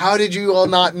 how did you all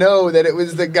not know that it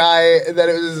was the guy, that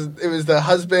it was the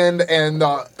husband and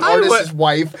the artist's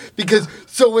wife, because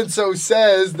so and so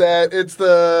says that it's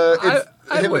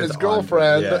him and his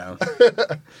girlfriend.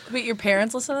 Wait, your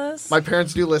parents listen to this? My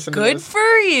parents do listen to Good this. for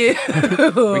you.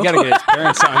 We got to get his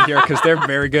parents on here because they're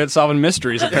very good at solving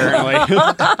mysteries, apparently.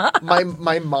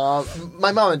 My mom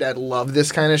and dad love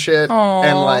this kind of shit.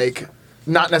 And like,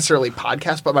 not necessarily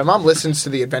podcasts, but my mom listens to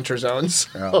the Adventure Zones.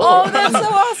 Oh, that's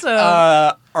so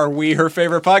awesome. Are we her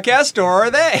favorite podcast, or are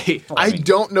they? I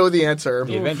don't know the answer.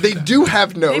 They do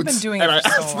have notes. They've been doing and it I for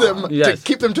so asked them Yes. to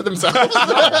keep them to themselves.